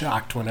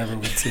shocked whenever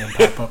we'd see him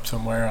pop up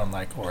somewhere on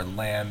like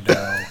Orlando,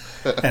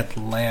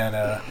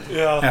 Atlanta,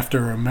 Yeah. after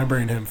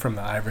remembering him from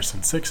the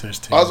Iverson Sixers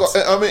teams.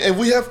 I mean, and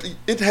we have to.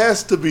 It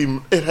has to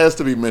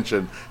be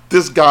mentioned.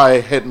 This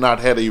guy had not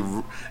had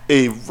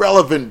a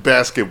relevant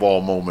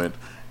basketball moment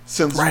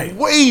since Right.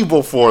 way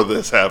before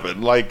this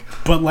happened. Like,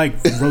 But like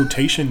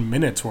rotation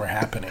minutes were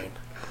happening,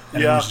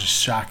 and it Yeah. was just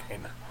shocking.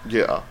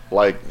 yeah,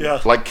 Yeah.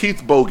 like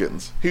Keith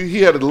Bogans.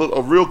 He had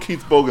a real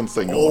Keith Bogans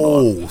thing going on.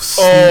 Oh, Oh,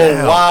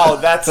 snap. wow.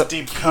 That's a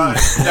deep cut.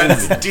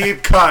 That's a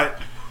deep cut.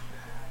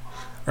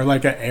 Or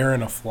like a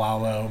Aaron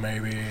Aflalo,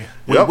 maybe.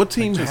 Wait, Yep. what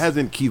team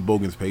hasn't Keith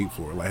Bogans paid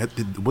for? Like,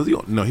 was he?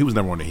 No, he was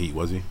never on the Heat,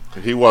 was he?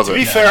 He wasn't.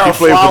 To be fair, he played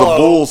for the Aflalo-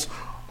 Bulls.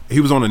 He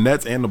was on the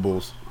Nets and the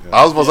Bulls. Yeah.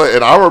 I was going to say,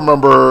 and I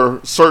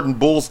remember certain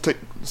Bulls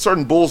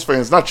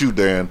fans, not you,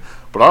 Dan,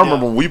 but I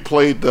remember when we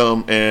played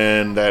them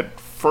in that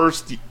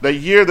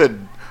year that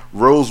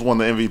Rose won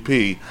the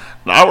MVP.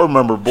 And I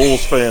remember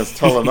Bulls fans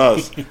telling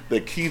us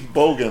that Keith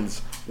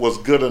Bogans was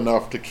good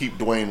enough to keep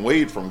Dwayne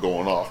Wade from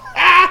going off.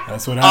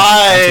 That's what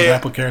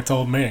Applecare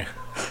told me.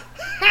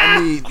 I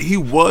mean, he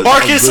was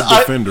Marcus, a good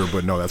defender,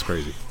 but no, that's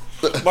crazy.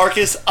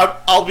 Marcus,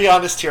 I'll be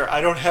honest here.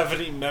 I don't have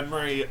any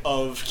memory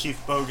of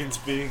Keith Bogans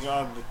being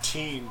on the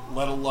team,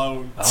 let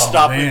alone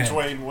stopping man.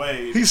 Dwayne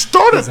Wade. He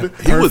started. He's a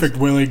He was. perfect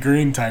Willie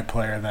Green type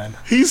player then.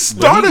 He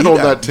started on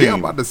that Yeah, I'm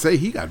team. about to say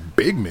he got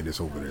big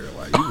minutes over there.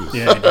 Like, he was,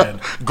 Yeah, he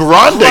did.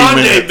 Grande Grande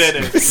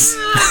minutes. minutes.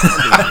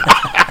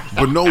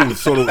 but no.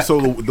 So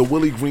the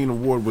Willie Green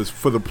Award was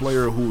for the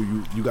player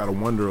who you got to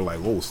wonder, like,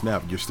 oh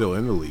snap, you're still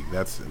in the league.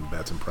 That's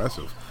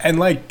impressive. And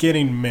like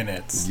getting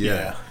minutes.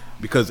 Yeah.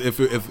 Because if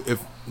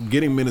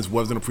getting minutes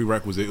wasn't a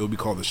prerequisite, it would be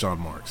called the Sean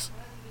Marks.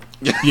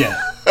 Yeah.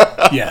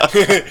 Yeah.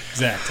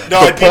 Exactly.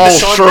 No, The it'd be Paul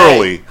Sean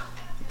Shirley.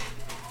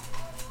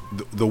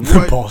 The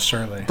what? Paul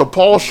Shirley. The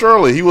Paul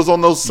Shirley. He was on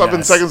those 7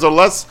 Yes. seconds or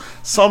less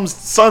some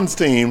Suns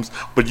teams,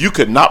 but you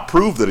could not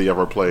prove that he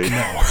ever played.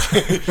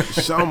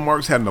 Sean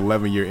Marks had an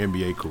 11-year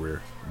NBA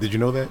career. Did you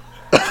know that?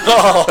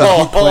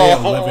 He played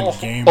 11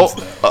 games, Oh,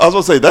 though. I was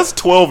gonna say that's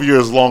 12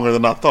 years longer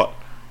than I thought.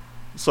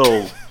 So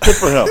good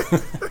for him.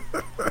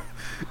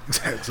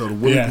 So the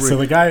Willie Yeah, so Green-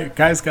 the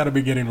guy's got to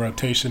be getting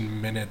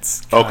rotation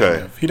minutes. Kind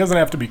Okay. of. He doesn't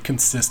have to be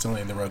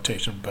consistently in the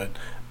rotation, but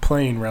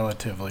playing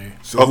relatively.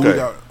 So Okay.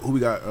 who we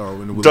got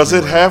in the Willie Does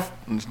it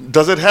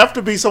Green have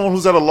to be someone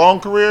who's had a long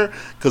career?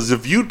 Because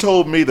if you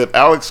told me that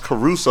Alex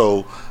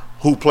Caruso,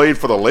 who played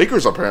for the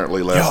Lakers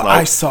apparently last Yo, night,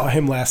 I saw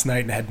him last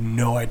night and had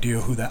no idea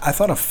who that. I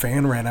thought a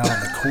fan ran out on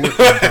the court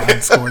when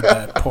Brian scored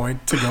that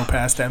point to go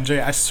past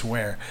MJ. I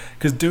swear,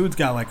 because dude's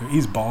got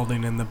he's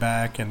balding in the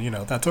back, and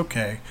that's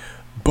okay.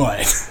 But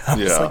I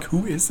was Yeah. like,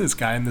 who is this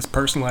guy in this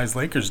personalized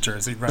Lakers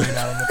jersey running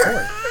out on the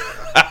court?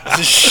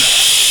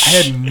 I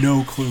had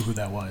no clue who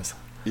that was.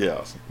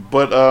 yes.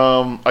 But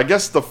I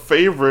guess the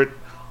favorite,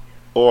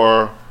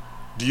 or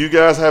do you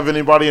guys have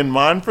anybody in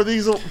mind for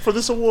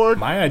this award?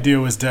 My idea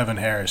was Devin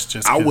Harris.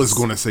 Just I 'cause was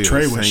gonna say the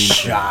Trey same was thing.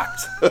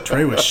 shocked.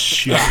 Trey was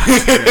shocked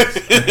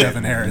that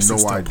Devin Harris No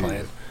is still idea.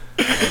 playing.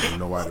 I have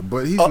no idea,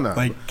 but he's not.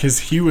 Because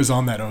he was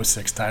on that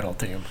 06 title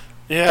team.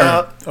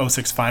 Yeah. Or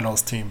 06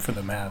 finals team for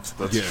the Mavs.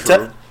 That's Yeah.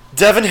 true.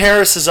 Devin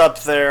Harris is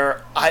up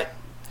there.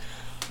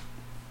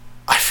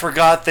 I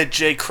forgot that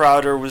Jay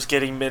Crowder was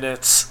getting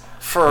minutes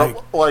for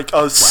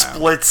a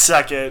split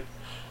second.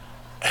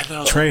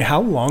 And Trey,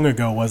 how long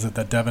ago was it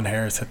that Devin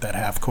Harris hit that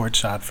half-court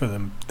shot for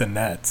the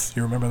Nets?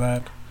 You remember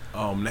that?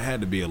 That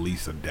had to be at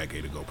least a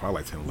decade ago,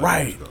 probably like 10, 11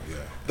 Right. years ago. Yeah.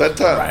 That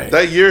time, Right.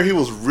 that year, he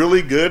was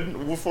really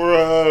good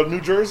for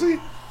New Jersey.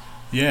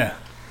 Yeah.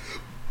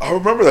 I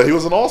remember that he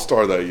was an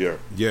all-star that year.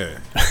 Yeah.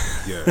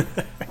 Yeah.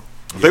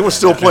 They were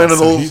still playing in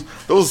so those.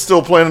 Those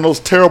still playing in those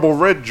terrible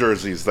red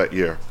jerseys that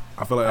year.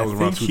 I feel like that I was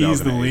around think 2008.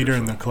 he's the leader or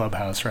in the something.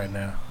 clubhouse right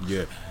now.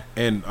 Yeah.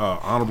 And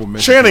honorable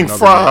mention. Channing to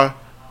another Frye. man.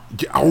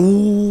 Yeah,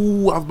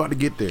 oh, I was about to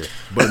get there.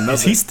 But another,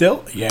 Is he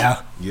still?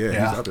 Yeah. Yeah, he's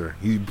out there.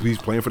 He's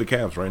playing for the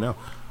Cavs right now.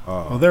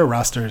 Well, their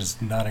roster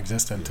is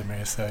non-existent to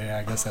me, so yeah,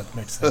 I guess that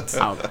makes sense.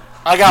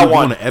 I got We're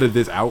one. going to edit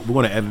this out. We're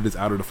going to edit this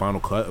out of the final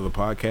cut of the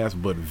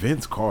podcast. But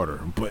Vince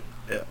Carter. But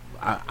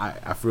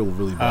I feel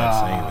really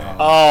bad saying that.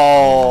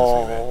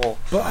 Oh.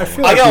 But I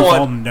feel I like got we've one.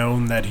 all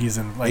known that he's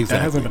in. That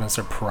Exactly. hasn't been a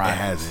surprise. It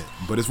hasn't.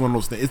 But it's one of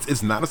those things.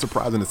 It's not a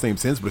surprise in the same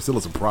sense, but it's still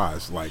a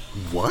surprise. Like,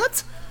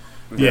 what?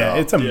 Yeah,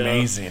 it's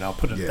amazing. I'll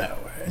put it Yeah.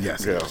 that way.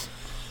 Yes. Yeah. yes.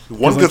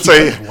 One like, could he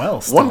say. plays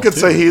well still, One could too.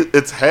 say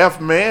it's half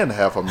man,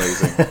 half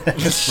amazing.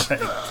 That's right.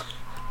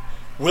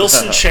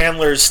 Wilson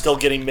Chandler is still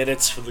getting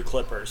minutes for the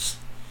Clippers.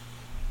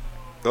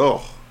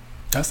 Oh,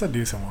 That's a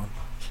decent one.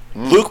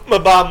 Luke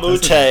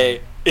Mbamute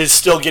is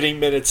still getting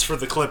minutes for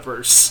the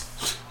Clippers.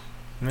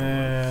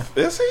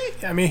 is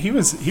he? I mean, he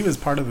was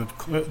part of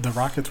the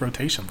Rockets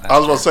rotation last I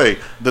was year. going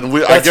to say. Then I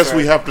That's guess we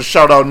right. have to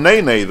shout out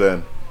Nene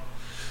then.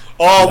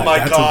 Oh Like, my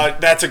that's God,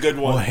 that's a good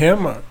Well, one.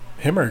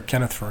 him or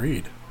Kenneth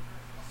Fareed.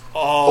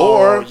 Oh,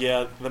 or-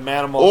 yeah, the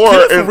Manimal. or-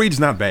 Kenneth if- Fareed's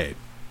not bad.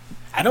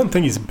 I don't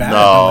think he's bad. No,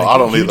 but I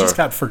don't he either. just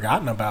got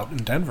forgotten about in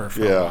Denver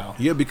for Yeah. a while.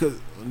 Yeah, because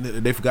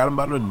they forgot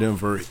about him in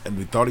Denver, and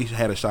they thought he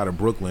had a shot in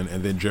Brooklyn,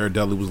 and then Jared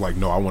Dudley was like,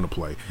 "No, I want to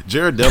play."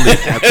 Jared Dudley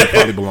actually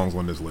probably belongs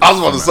on this list. I was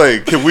about to say,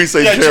 can we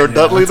say Yeah, Jared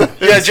Dudley then?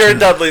 Yeah, Jared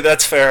Dudley,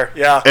 that's fair.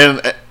 Yeah.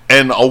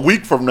 And a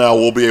week from now,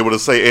 we'll be able to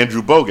say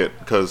Andrew Bogut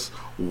because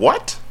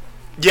what?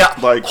 Yeah.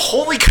 Like-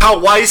 holy cow,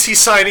 why is he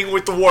signing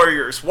with the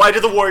Warriors? Why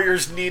do the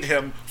Warriors need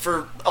him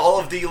for all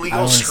of the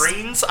illegal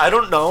screens? I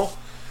don't know.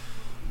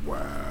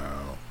 Wow.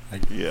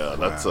 Yeah,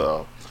 that's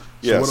So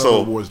yeah. what other So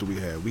awards do we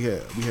have? We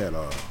had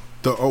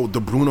the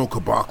Bruno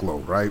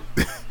Caboclo, right?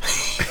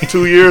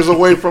 2 years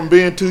away from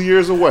being 2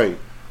 years away.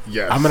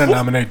 Yes. I'm gonna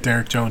nominate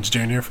Derek Jones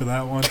Jr. for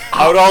that one.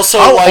 I would also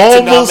I like to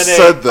almost nominate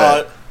said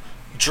that.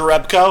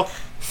 Jarebko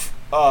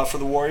for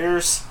the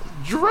Warriors.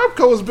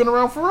 Jerebko has been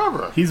around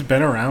forever. He's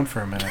been around for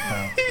a minute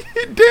though.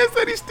 Dan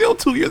said he's still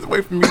 2 years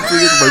away from me. 2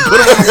 years away.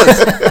 Put him on the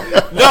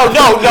list. No.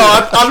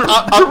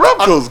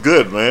 Jerebko's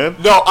good, man.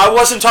 No, I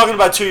wasn't talking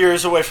about 2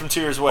 years away from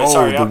 2 years away. Oh,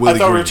 Sorry, the I Willie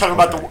thought we were Green. talking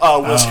about the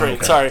Will Screen.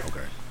 okay. Sorry. Okay.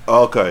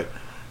 Okay.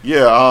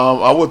 Yeah,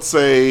 I would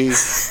say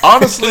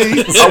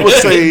honestly, I would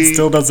say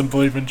Still doesn't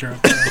believe in Joe.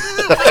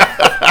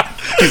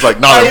 he's like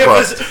not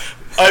impressed.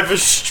 I have a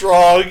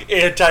strong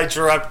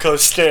anti-Jarebko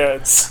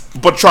stance.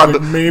 But tried to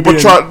Maybe but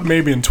in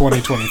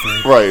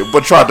 2023. right,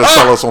 but tried to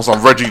sell us on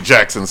some Reggie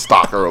Jackson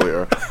stock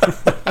earlier.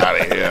 Out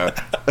of here.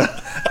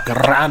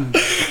 Grande.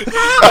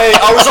 Hey,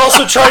 I was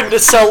also trying to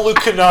sell Luke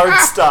Kennard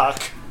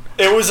stock.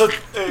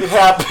 It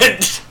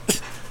happened.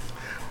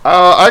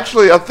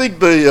 Actually, I think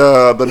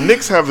the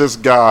Knicks have this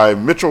guy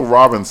Mitchell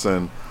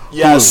Robinson.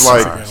 Yes. who's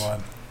like That's a good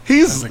one.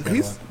 he's That's a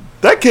good one.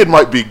 that kid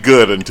might be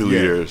good in 2 Yeah.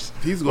 years.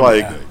 He's going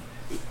like to be good.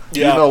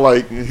 Yeah. you know,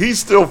 like he's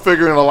still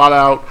figuring a lot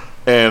out.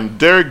 And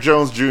Derek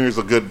Jones Jr. is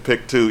a good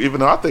pick too.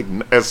 Even though I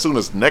think as soon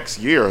as next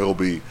year he'll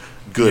be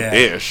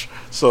good-ish.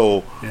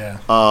 So, Yeah.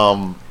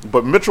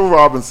 but Mitchell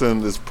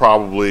Robinson is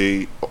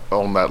probably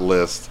on that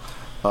list.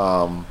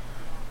 I'm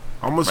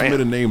gonna submit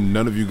a name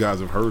none of you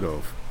guys have heard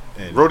of.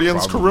 And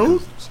Rodions probably Carew?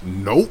 because-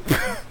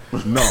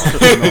 Nope. no,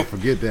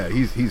 forget that.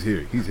 He's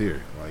here. He's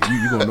here. Like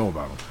you gonna know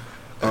about him.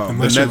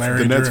 Unless you're Larry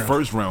the Nets Drew.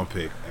 first round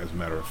pick, as a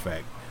matter of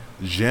fact.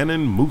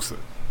 Janin Musa.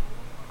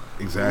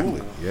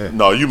 Exactly. Yeah.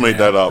 No, you made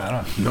that up. I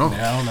don't, No.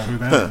 I don't know who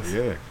that is.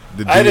 Yeah.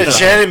 The I had a dude-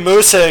 Shannon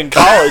Musa in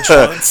college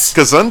once.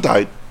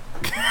 Gesundheit.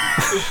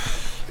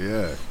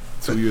 Yeah.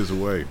 2 years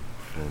away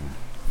from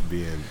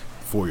being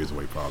 4 years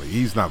away, probably.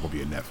 He's not going to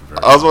be a net for very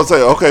I was about to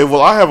say, okay,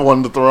 well, I have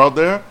one to throw out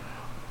there.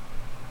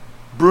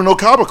 Bruno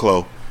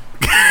Caboclo.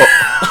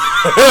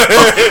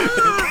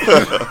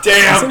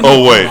 Damn.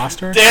 Oh, wait.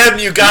 Roster? Damn,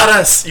 you got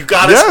us. You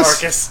got Yes.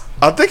 us, Marcus.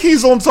 I think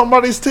he's on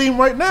somebody's team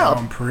right now.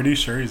 I'm pretty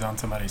sure he's on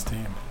somebody's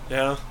team.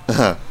 Yeah.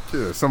 Yeah,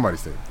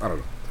 somebody's thing. I don't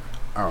know.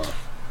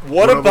 What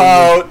One of them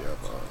about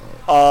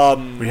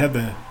was- We had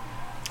the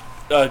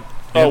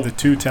oh, the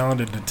Too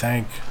Talented to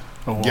Tank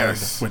award,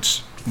 Yes.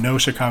 which no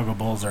Chicago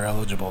Bulls are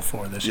eligible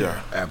for this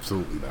year.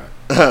 Absolutely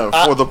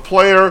not. For the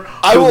player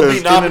I who will has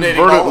be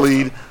nominating all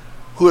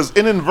of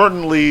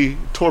inadvertently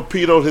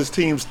torpedoed his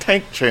team's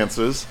tank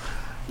chances.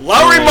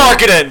 Lowry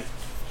Marketing.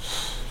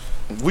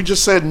 We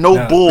just said no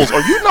No. Bulls.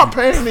 Are you not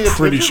paying any attention?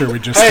 Pretty sure we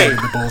just Hey. stated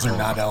the Bulls are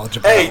not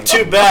eligible. Hey,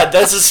 too bad.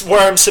 This is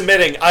where I'm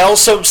submitting. I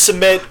also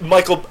submit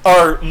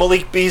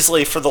Malik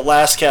Beasley for the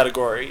last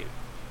category.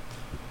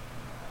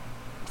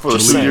 For the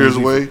Just 2 saying. years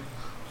away.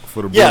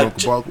 For the Yeah, Bruno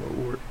Caboclo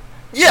Award.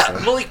 Yeah,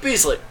 Malik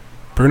Beasley.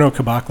 Bruno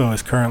Caboclo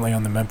is currently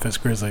on the Memphis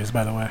Grizzlies,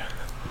 by the way.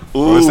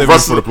 Ooh, let's save him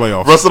for the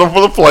playoffs. Rested him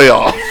for the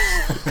playoffs.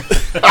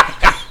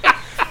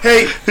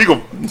 Hey, he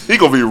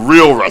gonna be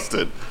real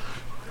rested.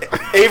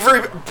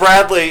 Avery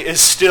Bradley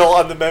is still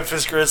on the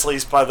Memphis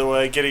Grizzlies, by the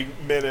way, getting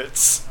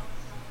minutes.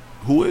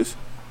 Who is?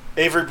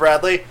 Avery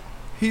Bradley?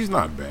 He's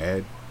not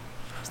bad.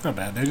 It's not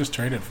bad. They just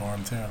traded for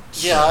him, too.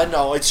 Yeah, I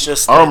know. It's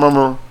just. I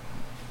remember,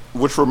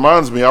 which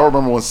reminds me, I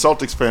remember when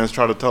Celtics fans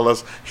tried to tell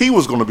us he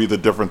was going to be the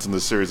difference in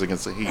the series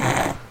against the Heat.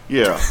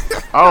 Yeah,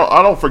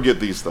 I don't forget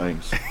these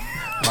things.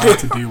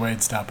 Lots of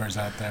D-Wade stoppers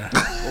out there.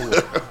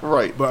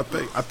 Right. But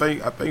I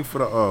think for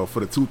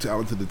the Too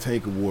Talented to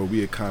Tank Award,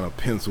 we had kind of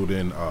penciled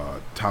in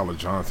Tyler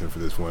Johnson for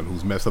this one,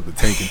 who's messed up the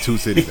tank in 2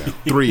 cities now.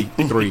 Three.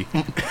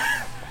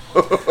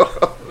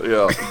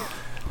 Yeah.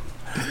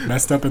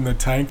 Messed up in the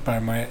tank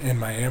in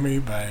Miami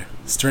by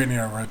straightening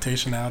our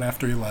rotation out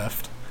after he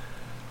left.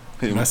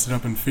 Messed it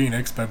up in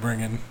Phoenix by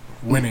bringing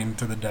winning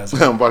to the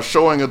desert. By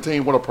showing a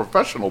team what a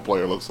professional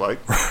player looks like.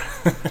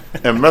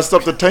 And messed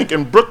up the tank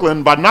in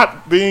Brooklyn by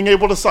not being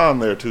able to sign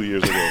there 2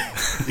 years ago.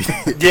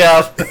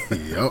 Yeah,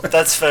 Yep.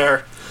 that's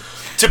fair.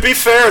 To be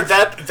fair,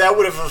 that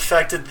would have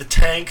affected the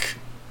tank,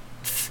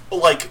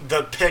 like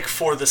the pick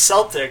for the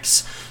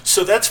Celtics.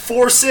 So that's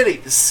 4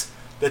 cities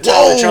that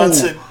Tyler Whoa!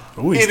 Johnson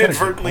Ooh, he's got a good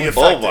inadvertently point.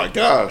 Oh affected. my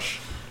gosh.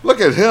 Look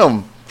at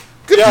him.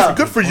 Yeah.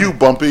 Good for you,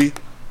 Bumpy.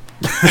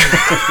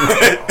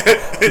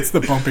 It's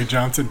the Bumpy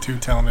Johnson Too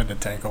Talented to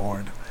Tank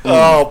Award.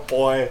 Oh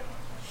boy.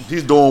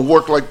 He's doing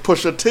work like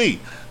Pusha T.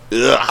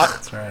 Ugh.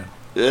 That's right.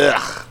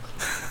 Ugh.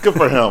 Good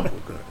for him.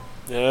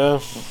 Yeah.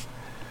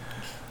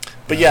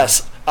 But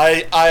yes,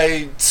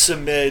 I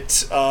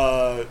submit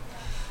Larry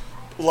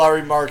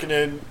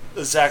Markkinen,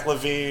 Zach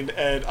LaVine,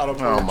 and Otto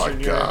Porter Oh my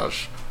Jr.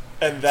 gosh.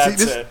 And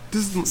that's See, it.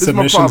 this is my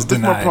Submissions problem. This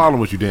is my denied. problem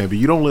with you, Danby.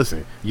 You don't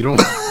listen. You don't.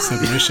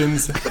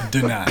 Submissions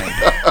denied.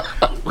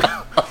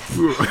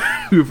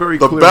 You're very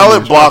The clear in ballot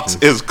your box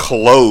instructions. is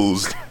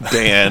closed,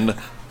 Dan.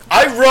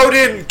 I wrote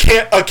in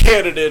a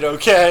candidate,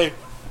 okay?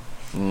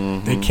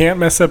 They can't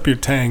mess up your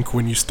tank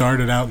when you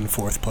started out in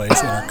 4th place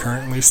and are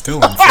currently still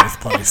in 4th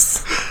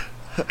place.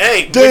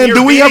 Hey, when Dan, you're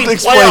do we have to beating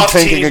explain playoff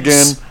tanking teams,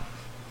 again?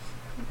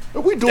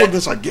 Are we doing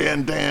this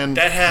again, Dan?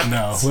 That No,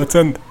 happens. let's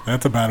end.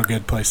 That's about a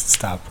good place to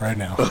stop right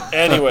now.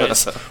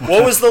 Anyways,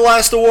 what was the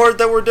last award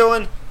that we're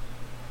doing?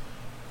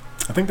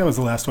 I think that was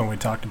the last one we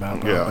talked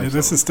about. But Yeah, I think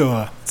this is still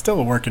a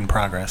work in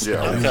progress.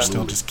 Yeah, These are okay.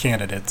 still just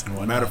candidates and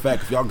whatnot. Matter of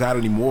fact, if y'all got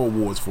any more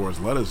awards for us,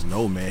 let us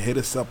know, man. Hit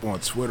us up on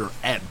Twitter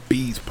at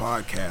Beas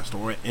Podcast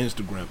or at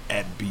Instagram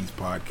at Beas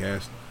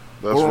Podcast.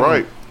 That's Or,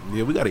 right.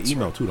 Yeah, we got an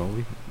email too, don't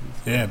we?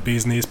 Yeah,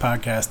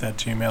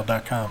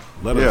 beeskneespodcast@gmail.com.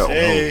 Let Yeah. us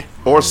Hey,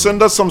 Or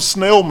send us some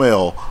snail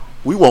mail.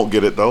 We won't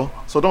get it, though,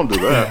 so don't do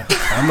Yeah, that.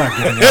 I'm not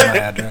giving you my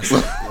address.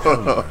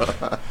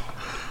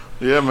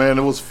 Yeah, man,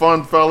 it was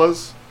fun,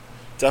 fellas.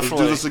 Let's do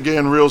definitely. this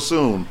again real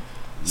soon.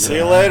 See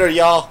you later,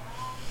 y'all.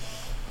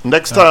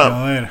 Next Talk to time.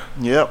 y'all later.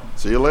 Yep.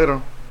 See you later.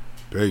 know.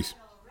 Peace.